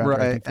 2 rebounder.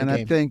 Right,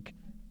 I think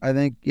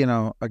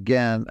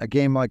again, a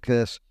game like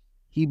this,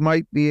 he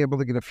might be able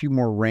to get a few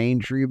more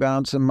range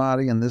rebounds than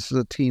Madi, and this is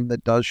a team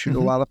that does shoot a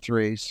lot of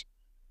threes.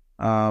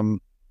 But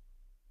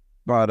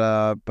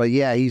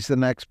yeah, he's the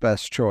next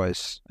best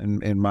choice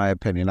in my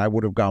opinion. I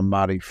would have gone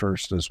Madi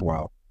first as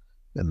well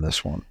in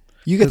this one.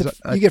 You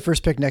get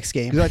first pick next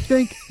game. Because I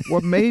think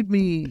what made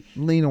me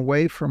lean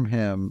away from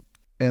him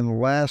in the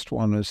last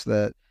one is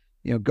that,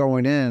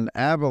 going in,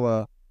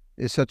 Avila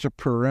is such a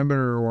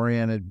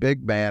perimeter-oriented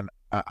big man.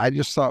 I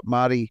just thought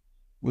Madi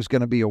was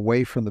going to be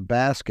away from the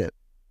basket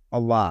a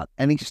lot.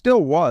 And he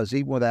still was,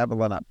 even with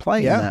Avila not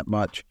playing that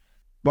much.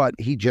 But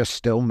he just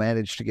still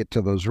managed to get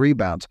to those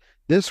rebounds.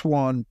 This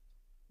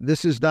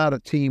is not a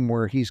team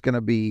where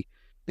he'll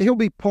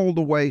be pulled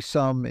away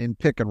some in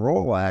pick and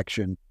roll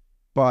action,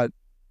 but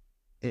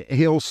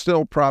he'll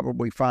still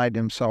probably find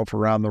himself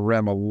around the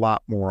rim a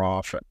lot more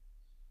often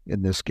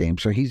in this game.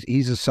 So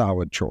he's a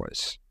solid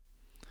choice.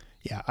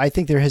 Yeah, I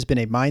think there has been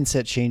a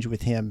mindset change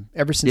with him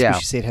ever since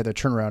Michigan State had their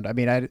turnaround. I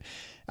mean,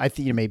 I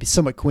think maybe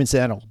somewhat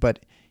coincidental, but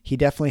he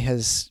definitely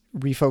has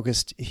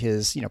refocused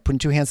his, putting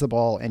 2 hands on the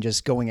ball and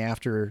just going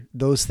after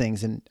those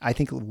things. And I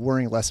think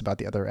worrying less about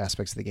the other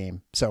aspects of the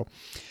game. So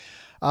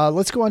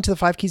let's go on to the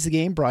 5 keys of the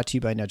game, brought to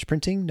you by Nudge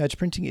Printing. Nudge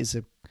Printing is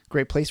a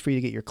great place for you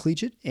to get your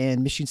collegiate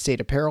and Michigan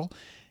State apparel,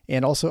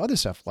 and also other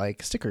stuff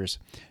like stickers,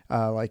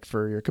 like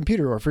for your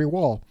computer or for your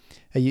wall.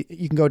 You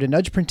can go to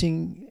Nudge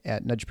Printing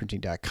at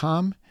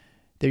nudgeprinting.com.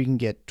 There you can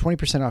get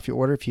 20% off your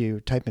order if you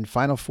type in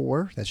Final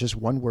Four. That's just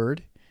one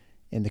word.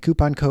 And the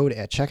coupon code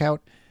at checkout.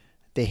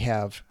 They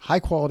have high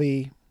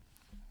quality,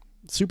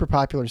 super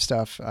popular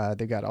stuff.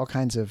 They've got all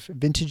kinds of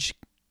vintage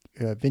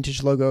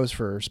logos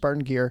for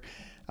Spartan gear.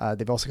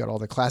 They've also got all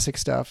the classic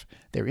stuff.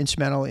 They're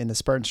instrumental in the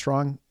Spartan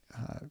Strong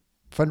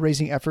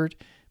fundraising effort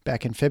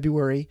back in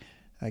February.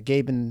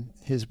 Gabe and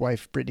his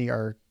wife, Brittany,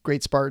 are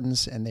great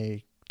Spartans, and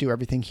they do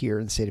everything here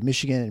in the state of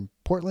Michigan and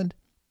Portland.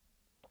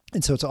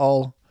 And so it's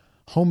all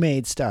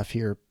homemade stuff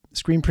here,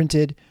 screen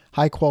printed,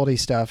 high quality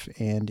stuff,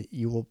 and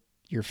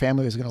your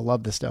family is going to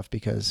love this stuff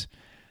because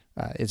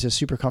it's just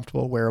super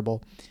comfortable,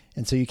 wearable,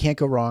 and so you can't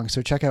go wrong.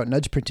 So check out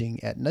Nudge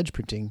Printing at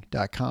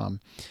nudgeprinting.com.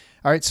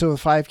 All right, so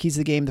 5 keys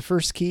of the game. The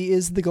first key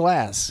is the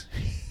glass.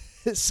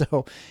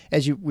 So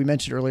as we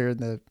mentioned earlier in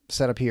the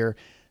setup here,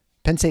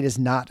 Penn State is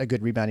not a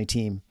good rebounding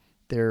team.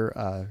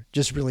 They're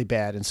just really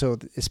bad, and so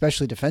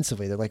especially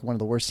defensively, they're like one of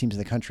the worst teams in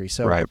the country.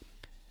 So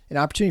an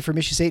opportunity for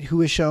Michigan State,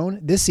 who has shown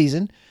this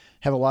season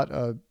have a lot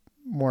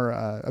more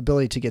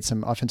ability to get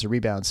some offensive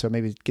rebounds, so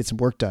maybe get some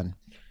work done.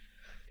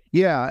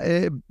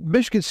 Yeah,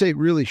 Michigan State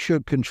really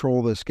should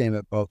control this game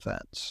at both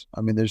ends.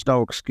 I mean, there's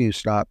no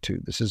excuse not to.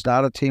 This is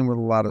not a team with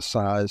a lot of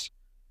size.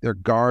 Their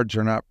guards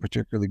are not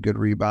particularly good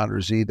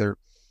rebounders either.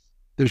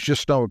 There's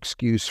just no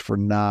excuse for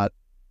not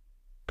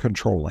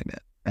controlling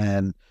it.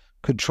 And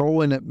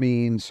controlling it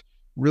means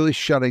really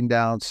shutting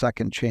down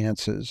second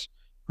chances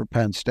for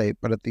Penn State.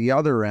 But at the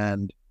other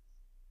end,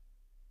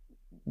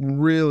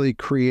 really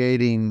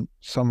creating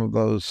some of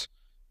those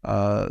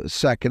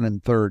second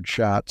and third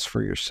shots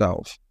for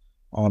yourself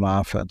on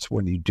offense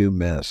when you do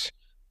miss.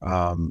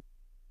 In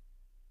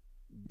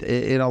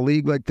a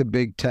league like the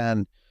Big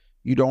Ten,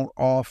 you don't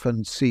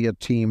often see a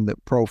team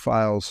that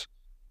profiles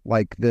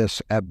like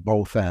this at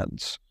both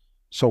ends.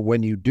 So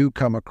when you do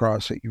come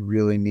across it, you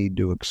really need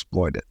to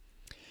exploit it.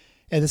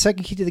 And the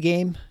second key to the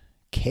game,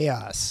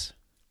 chaos.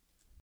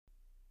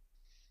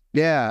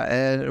 Yeah,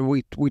 and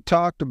we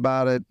talked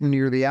about it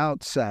near the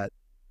outset.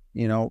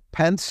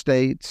 Penn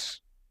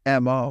State's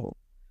MO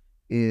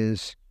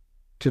is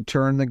to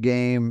turn the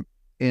game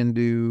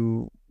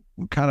into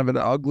kind of an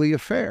ugly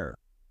affair,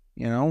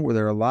 where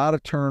there are a lot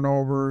of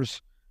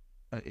turnovers,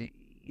 a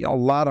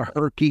lot of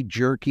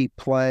herky-jerky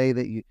play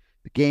that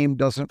the game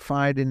doesn't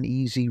find an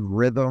easy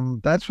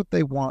rhythm. That's what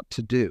they want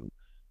to do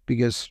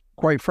because,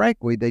 quite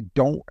frankly, they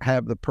don't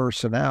have the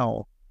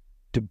personnel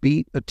to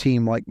beat a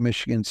team like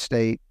Michigan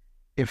State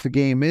if the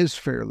game is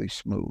fairly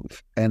smooth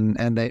and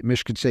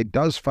Michigan State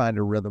does find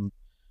a rhythm.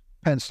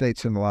 Penn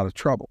State's in a lot of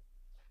trouble.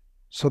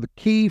 So the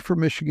key for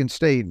Michigan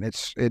State, and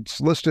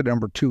it's listed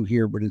number 2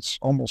 here, but it's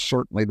almost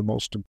certainly the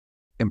most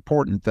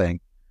important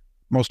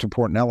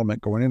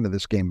element going into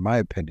this game, in my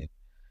opinion,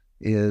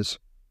 is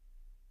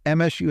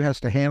MSU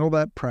has to handle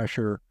that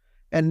pressure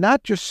and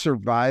not just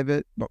survive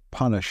it, but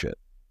punish it.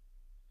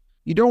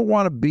 You don't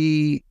want to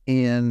be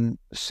in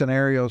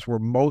scenarios where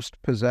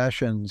most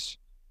possessions,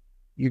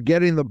 you're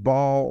getting the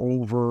ball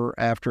over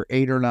after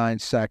 8 or 9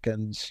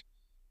 seconds,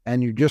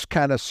 and you're just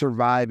kind of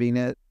surviving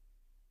it.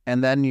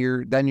 And then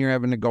you're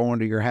having to go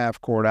into your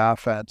half-court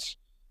offense,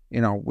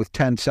 with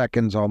 10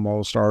 seconds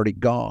almost already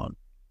gone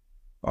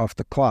off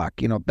the clock.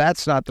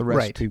 That's not the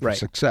recipe for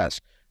success.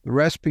 The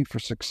recipe for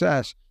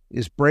success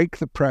is break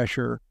the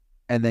pressure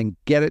and then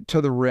get it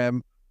to the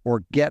rim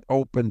or get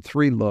open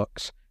 3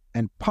 looks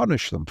and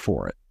punish them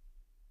for it.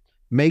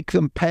 Make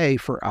them pay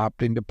for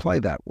opting to play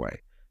that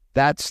way.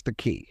 That's the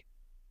key.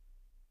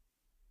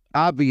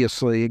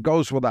 Obviously, it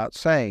goes without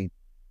saying,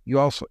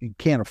 you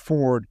can't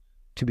afford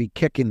to be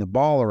kicking the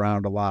ball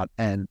around a lot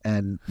and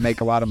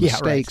make a lot of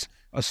mistakes,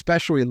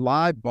 especially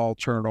live ball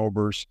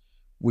turnovers,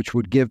 which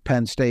would give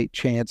Penn State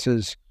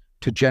chances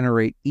to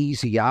generate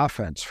easy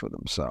offense for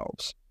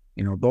themselves.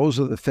 Those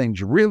are the things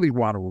you really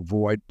want to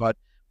avoid. But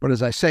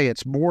as I say,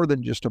 it's more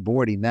than just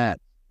avoiding that.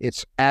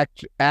 It's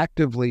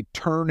actively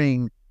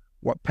turning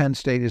what Penn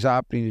State is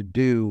opting to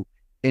do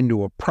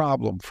into a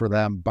problem for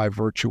them by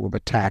virtue of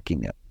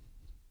attacking it.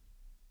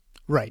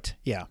 Right.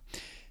 Yeah.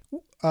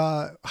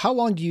 How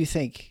long do you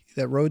think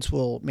that Rhodes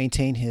will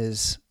maintain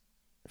his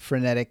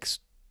frenetic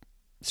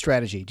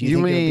strategy? Do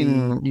you think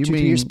it'll be 2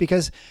 years?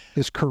 Because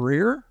his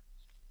career?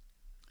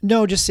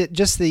 No, just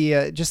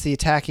the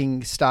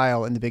attacking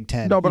style in the Big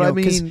Ten. No, but I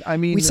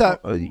mean, we saw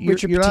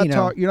Richard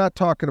Pitino. You're not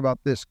talking about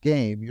this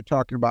game. You're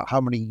talking about how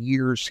many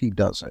years he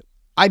does it.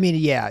 I mean,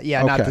 yeah,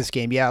 okay. Not this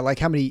game. Yeah, like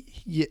how many?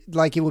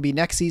 Like it will be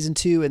next season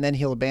too, and then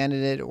he'll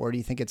abandon it, or do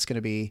you think it's going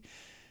to be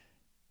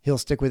he'll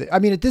stick with it? I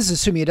mean, this is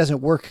assuming it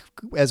doesn't work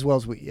as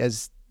well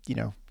as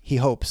he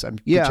hopes.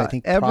 Which I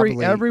think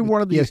every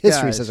one of these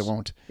history guys says it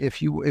won't.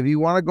 If you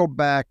want to go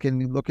back and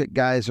you look at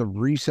guys of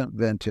recent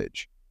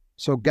vintage.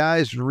 So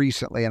guys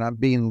recently, and I'm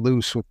being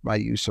loose with my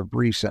use of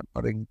recent,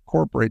 but it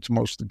incorporates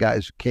most of the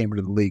guys who came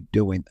into the league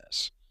doing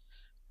this.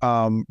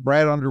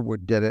 Brad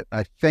Underwood did it.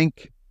 I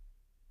think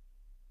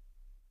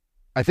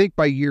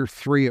by year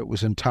 3, it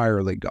was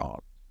entirely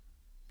gone.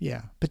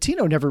 Yeah.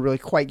 Pitino never really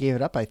quite gave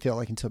it up, I feel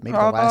like, until maybe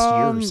the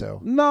last year or so.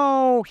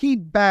 No, he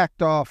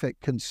backed off it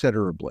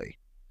considerably.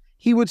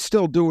 He would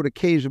still do it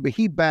occasionally, but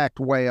he backed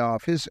way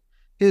off. His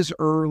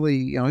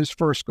early, his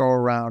first go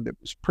around, it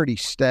was pretty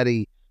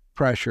steady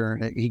pressure,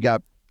 and he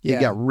got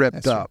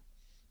ripped up.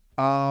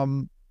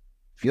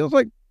 Feels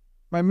like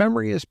my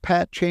memory is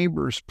Pat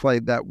Chambers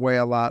played that way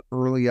a lot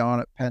early on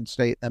at Penn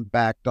State and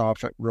backed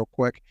off it real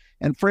quick,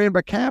 and Fran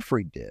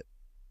McCaffrey did.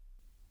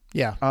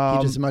 Yeah,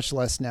 he does much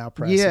less now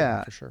pressing,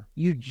 yeah, for sure.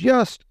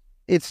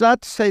 It's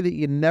not to say that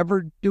you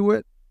never do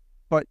it,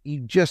 but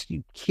you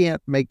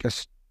can't make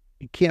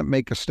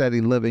a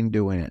steady living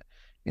doing it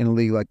in a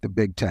league like the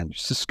Big Ten.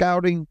 Just the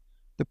scouting,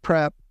 the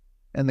prep,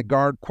 and the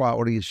guard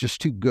quality is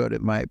just too good,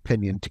 in my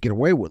opinion, to get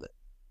away with it.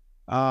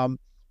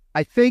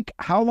 I think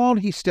how long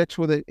he sticks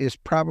with it is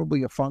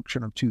probably a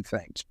function of two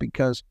things,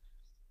 because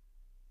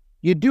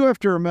you do have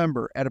to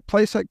remember, at a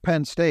place like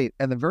Penn State,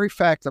 and the very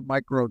fact that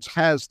Mike Rhodes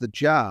has the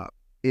job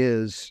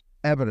is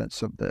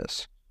evidence of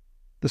this.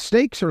 The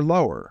stakes are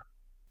lower.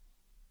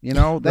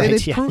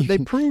 They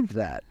proved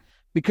that.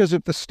 Because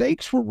if the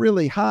stakes were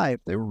really high, if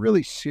they were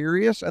really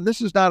serious, and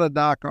this is not a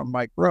knock on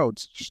Mike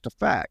Rhodes, it's just a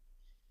fact.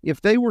 If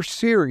they were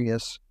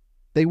serious,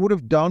 they would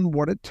have done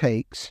what it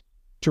takes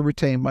to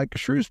retain Micah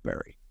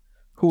Shrewsbury,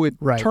 who had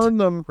turned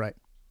them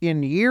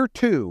in year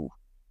 2,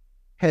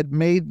 had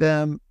made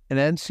them an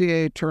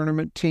NCAA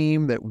tournament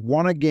team that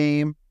won a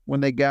game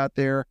when they got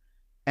there,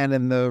 and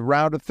in the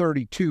round of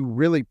 32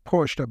 really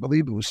pushed, I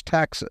believe it was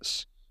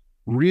Texas,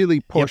 really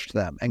pushed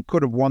them and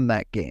could have won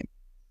that game.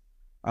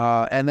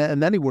 And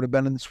then he would have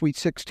been in the Sweet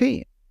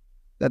 16.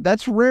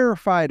 That's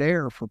rarefied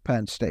air for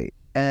Penn State,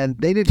 and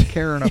they didn't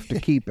care enough to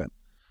keep him.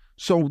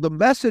 So the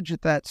message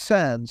that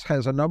sends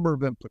has a number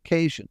of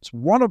implications.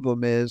 One of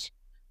them is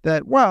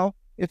that, well,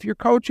 if you're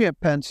coaching at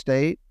Penn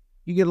State,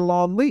 you get a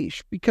long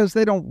leash because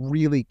they don't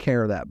really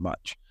care that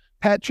much.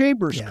 Pat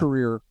Chambers'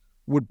 career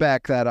would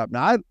back that up.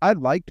 Now, I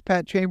liked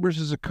Pat Chambers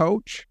as a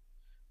coach.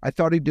 I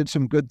thought he did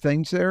some good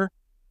things there.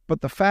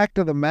 But the fact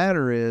of the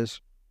matter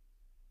is,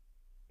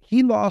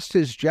 he lost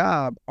his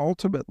job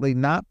ultimately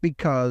not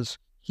because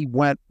he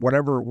went,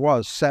 whatever it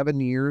was, 7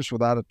 years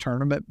without a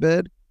tournament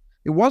bid.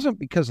 It wasn't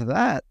because of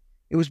that.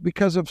 It was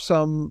because of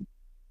some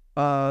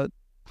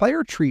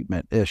player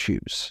treatment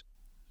issues.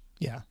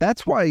 Yeah.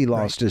 That's why he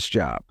lost his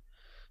job.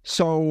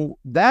 So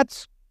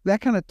that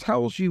kind of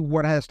tells you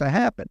what has to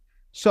happen.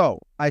 So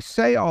I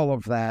say all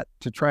of that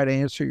to try to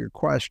answer your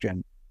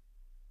question.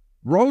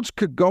 Rhodes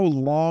could go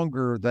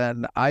longer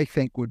than I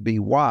think would be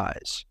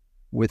wise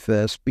with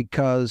this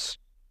because,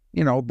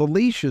 the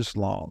leash is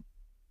long.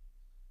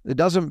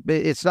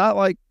 It's not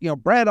like,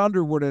 Brad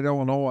Underwood at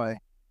Illinois,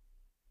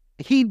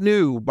 he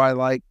knew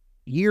by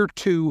year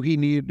 2, he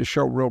needed to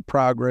show real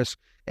progress,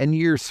 and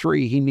year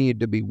 3, he needed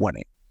to be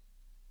winning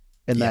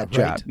in that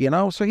job,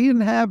 so he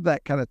didn't have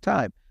that kind of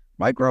time.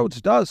 Mike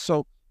Rhodes does.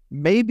 So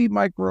maybe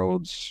Mike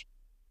Rhodes,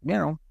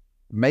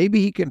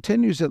 maybe he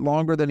continues it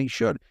longer than he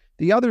should.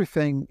 The other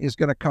thing is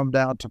going to come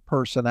down to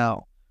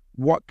personnel,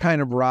 what kind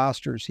of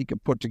rosters he can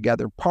put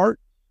together. Part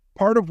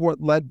of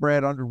what led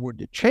Brad Underwood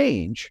to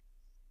change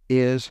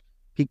is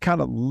he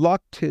kind of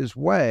lucked his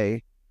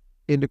way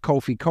into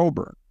Kofi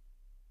Coburn.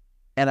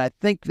 And I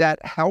think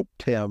that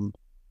helped him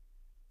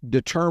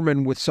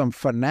determine with some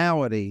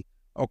finality,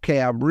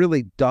 okay, I'm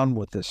really done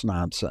with this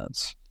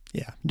nonsense.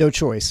 Yeah, no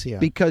choice, yeah.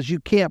 Because you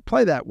can't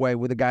play that way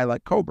with a guy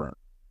like Coburn.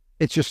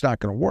 It's just not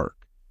going to work.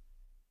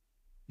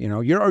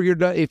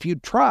 If you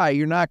try,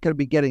 you're not going to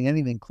be getting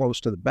anything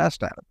close to the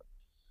best out of it.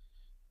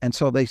 And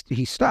so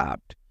he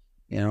stopped.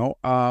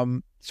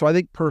 So I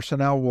think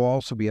personnel will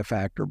also be a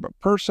factor. But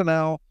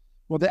personnel,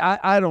 well,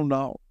 I don't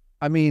know.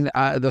 I mean,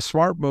 the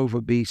smart move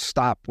would be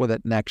stop with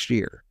it next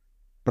year.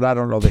 But I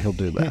don't know that he'll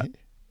do that.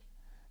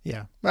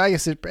 Yeah. Well, I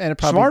guess it probably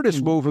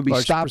smartest move would be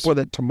stop with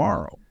it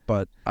tomorrow.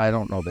 But I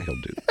don't know that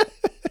he'll do that.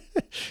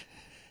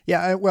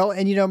 Yeah. Well,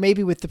 and,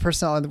 maybe with the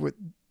personnel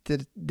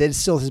that is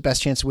still his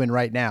best chance to win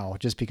right now,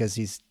 just because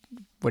he's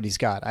what he's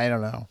got. I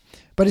don't know.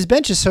 But his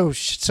bench is so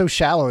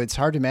shallow. It's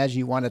hard to imagine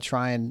you want to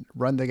try and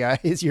run the guy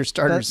as your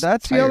starters.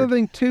 That's the other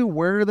thing too.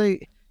 Where are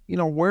they?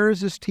 Where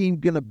is this team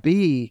going to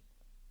be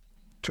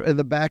in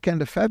the back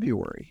end of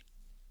February?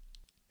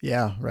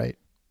 Yeah. Right.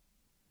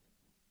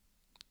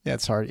 Yeah,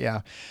 it's hard.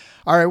 Yeah.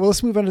 All right. Well,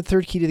 let's move on to the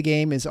third key to the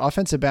game is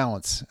offensive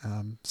balance.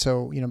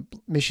 So,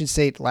 Michigan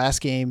State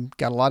last game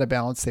got a lot of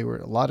balance. They were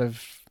a lot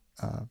of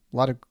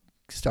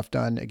stuff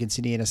done against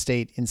Indiana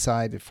State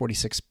inside at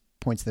 46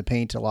 points in the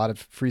paint, a lot of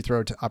free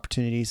throw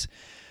opportunities.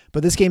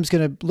 But this game's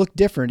going to look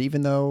different,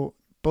 even though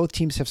both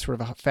teams have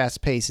sort of a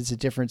fast pace. It's a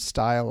different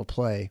style of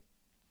play.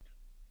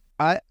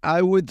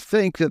 I would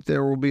think that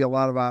there will be a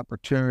lot of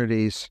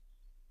opportunities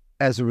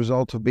as a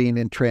result of being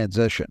in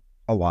transition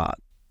a lot.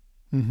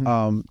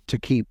 To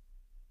keep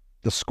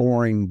the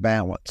scoring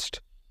balanced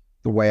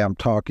the way I'm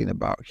talking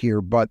about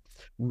here. But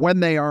when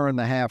they are in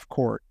the half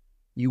court,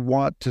 you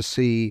want to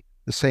see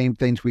the same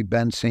things we've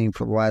been seeing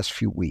for the last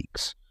few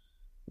weeks,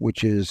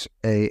 which is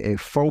a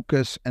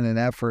focus and an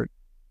effort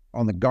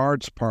on the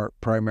guard's part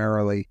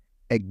primarily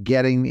at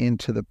getting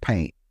into the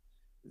paint.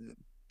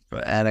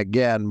 And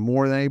again,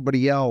 more than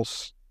anybody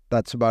else,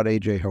 that's about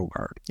A.J.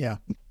 Hoggard. Yeah.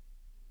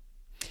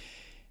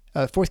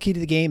 Fourth key to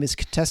the game is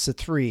contested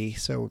three.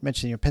 So we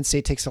mentioned, Penn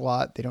State takes a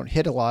lot. They don't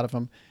hit a lot of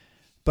them.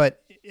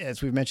 But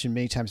as we've mentioned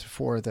many times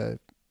before, the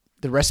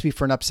recipe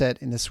for an upset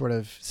in this sort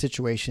of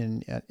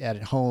situation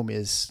at home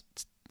is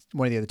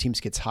one of the other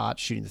teams gets hot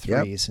shooting the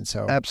threes. Yep, and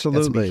so absolutely.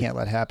 That's something you can't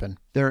let happen.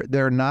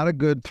 They're not a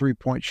good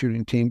three-point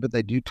shooting team, but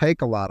they do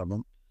take a lot of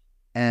them.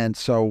 And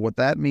so what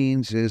that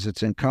means is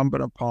it's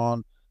incumbent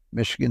upon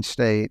Michigan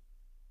State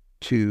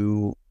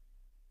to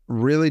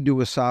really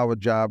do a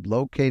solid job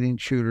locating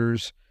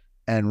shooters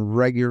and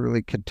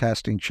regularly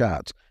contesting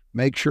shots.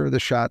 Make sure the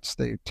shots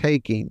they're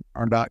taking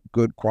are not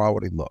good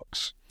quality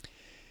looks.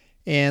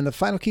 And the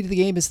final key to the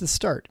game is the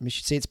start.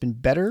 Michigan State's been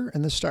better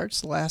in the starts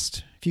the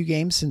last few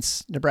games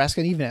since Nebraska.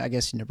 And even, I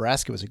guess,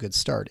 Nebraska was a good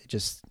start.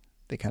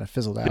 They kind of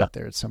fizzled out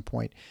there at some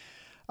point.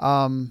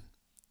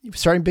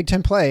 Starting Big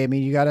Ten play, I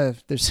mean, you're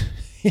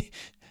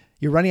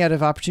running out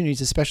of opportunities,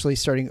 especially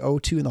starting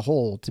 0-2 in the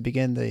hole to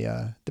begin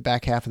the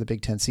back half of the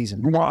Big Ten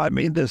season. Well, I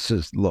mean, this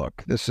is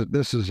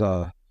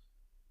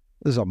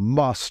a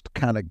must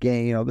kind of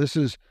game.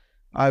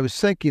 I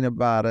was thinking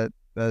about it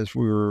as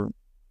we were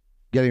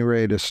getting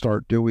ready to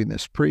start doing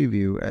this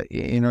preview.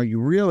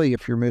 You really,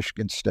 if you're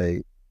Michigan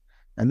State,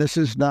 and this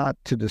is not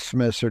to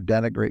dismiss or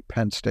denigrate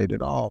Penn State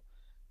at all,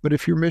 but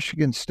if you're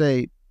Michigan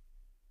State,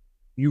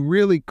 you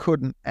really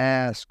couldn't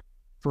ask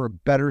for a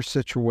better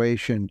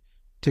situation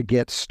to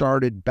get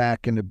started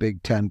back into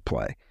Big Ten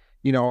play.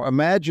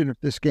 Imagine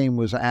if this game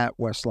was at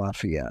West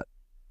Lafayette.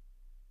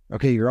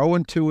 Okay, you're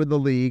 0-2 in the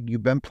league.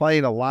 You've been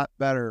playing a lot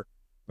better,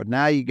 but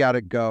now you got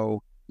to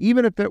go.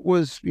 Even if it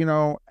was,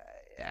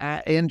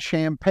 in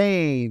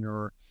Champaign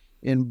or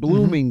in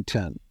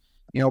Bloomington,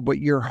 but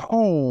you're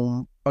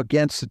home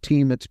against the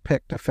team that's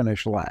picked to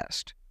finish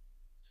last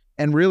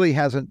and really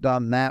hasn't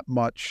done that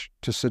much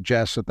to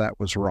suggest that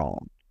was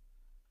wrong.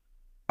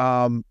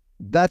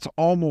 That's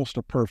almost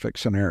a perfect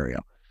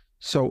scenario.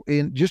 So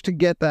just to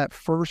get that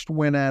first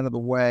win out of the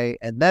way,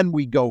 and then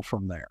we go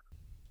from there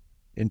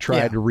and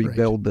try to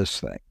rebuild this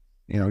thing,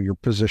 your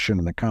position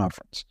in the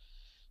conference.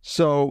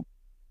 So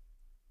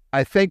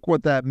I think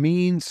what that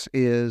means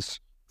is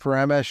for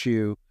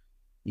MSU,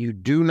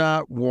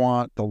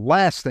 the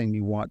last thing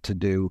you want to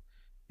do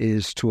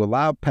is to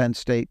allow Penn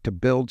State to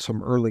build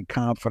some early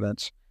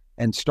confidence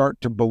and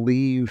start to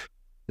believe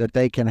that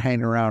they can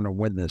hang around and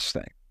win this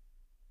thing.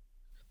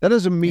 That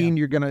doesn't mean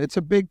it's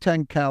a Big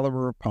Ten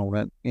caliber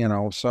opponent,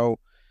 so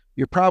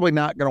you're probably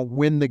not going to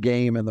win the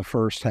game in the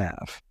first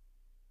half.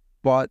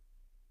 But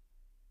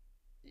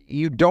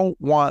you don't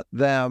want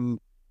them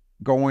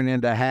going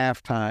into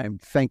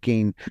halftime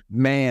thinking,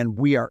 man,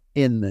 we are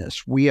in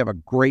this. We have a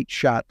great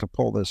shot to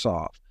pull this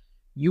off.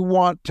 You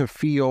want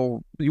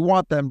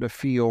them to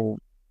feel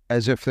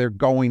as if they're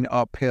going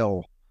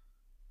uphill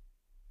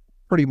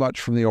pretty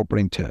much from the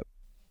opening tip.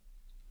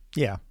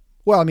 Yeah.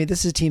 Well, I mean,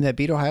 this is a team that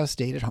beat Ohio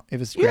State at home. It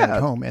was at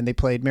home, and they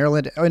played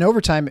Maryland in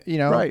overtime,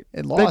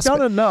 and lost. They've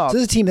done enough. So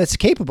this is a team that's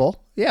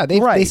capable. Yeah,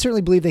 they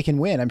certainly believe they can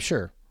win, I'm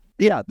sure.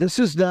 Yeah, this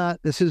isn't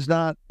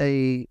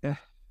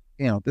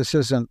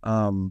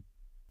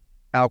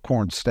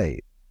Alcorn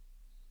State.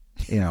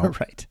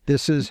 Right.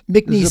 This is a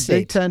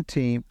Big Ten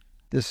team.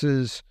 This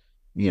is,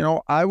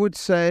 I would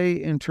say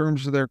in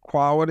terms of their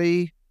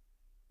quality,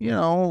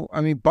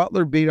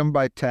 Butler beat them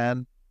by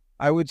 10.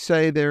 I would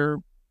say they're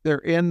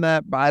in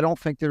that, but I don't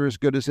think they're as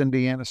good as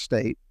Indiana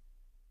State.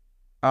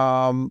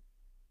 But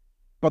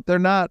they're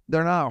not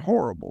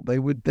horrible. They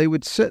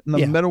would sit in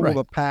the middle of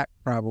the pack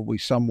probably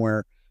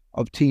somewhere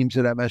of teams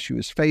that MSU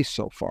has faced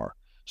so far.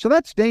 So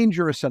that's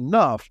dangerous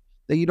enough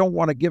that you don't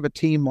want to give a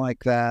team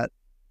like that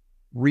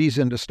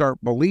reason to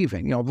start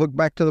believing. Look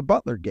back to the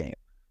Butler game.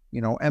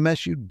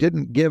 MSU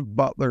didn't give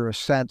Butler a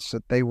sense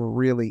that they were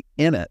really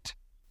in it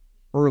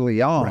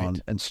early on,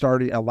 right,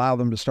 and allow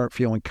them to start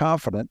feeling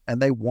confident,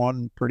 and they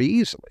won pretty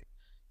easily.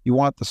 You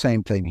want the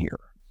same thing here.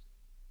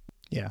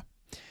 Yeah.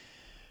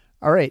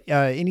 All right.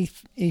 Any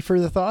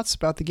further thoughts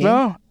about the game?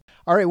 No.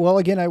 All right. Well,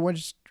 again, I want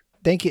to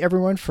thank you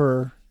everyone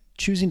for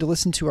choosing to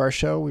listen to our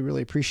show. We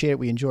really appreciate it.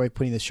 We enjoy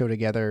putting this show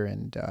together,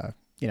 and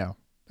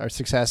our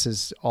success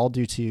is all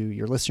due to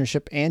your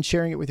listenership and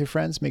sharing it with your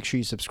friends. Make sure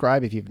you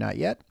subscribe if you've not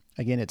yet.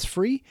 Again, it's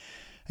free.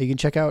 You can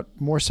check out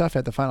more stuff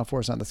at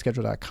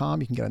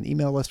thefinalfoursontheschedule.com. You can get on the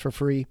email list for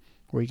free,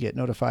 where you get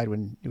notified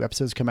when new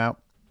episodes come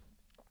out.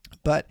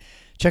 But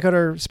check out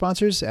our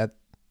sponsors at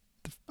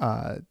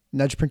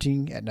Nudge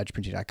Printing at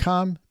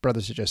nudgeprinting.com,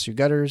 Brothers That Just Do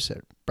Gutters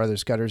at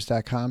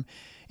brothersgutters.com,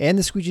 and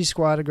the Squeegee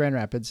Squad of Grand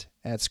Rapids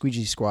at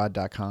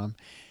squeegeesquad.com.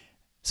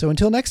 So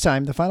until next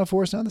time, the Final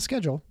Four is on the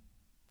schedule.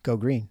 Go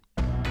green.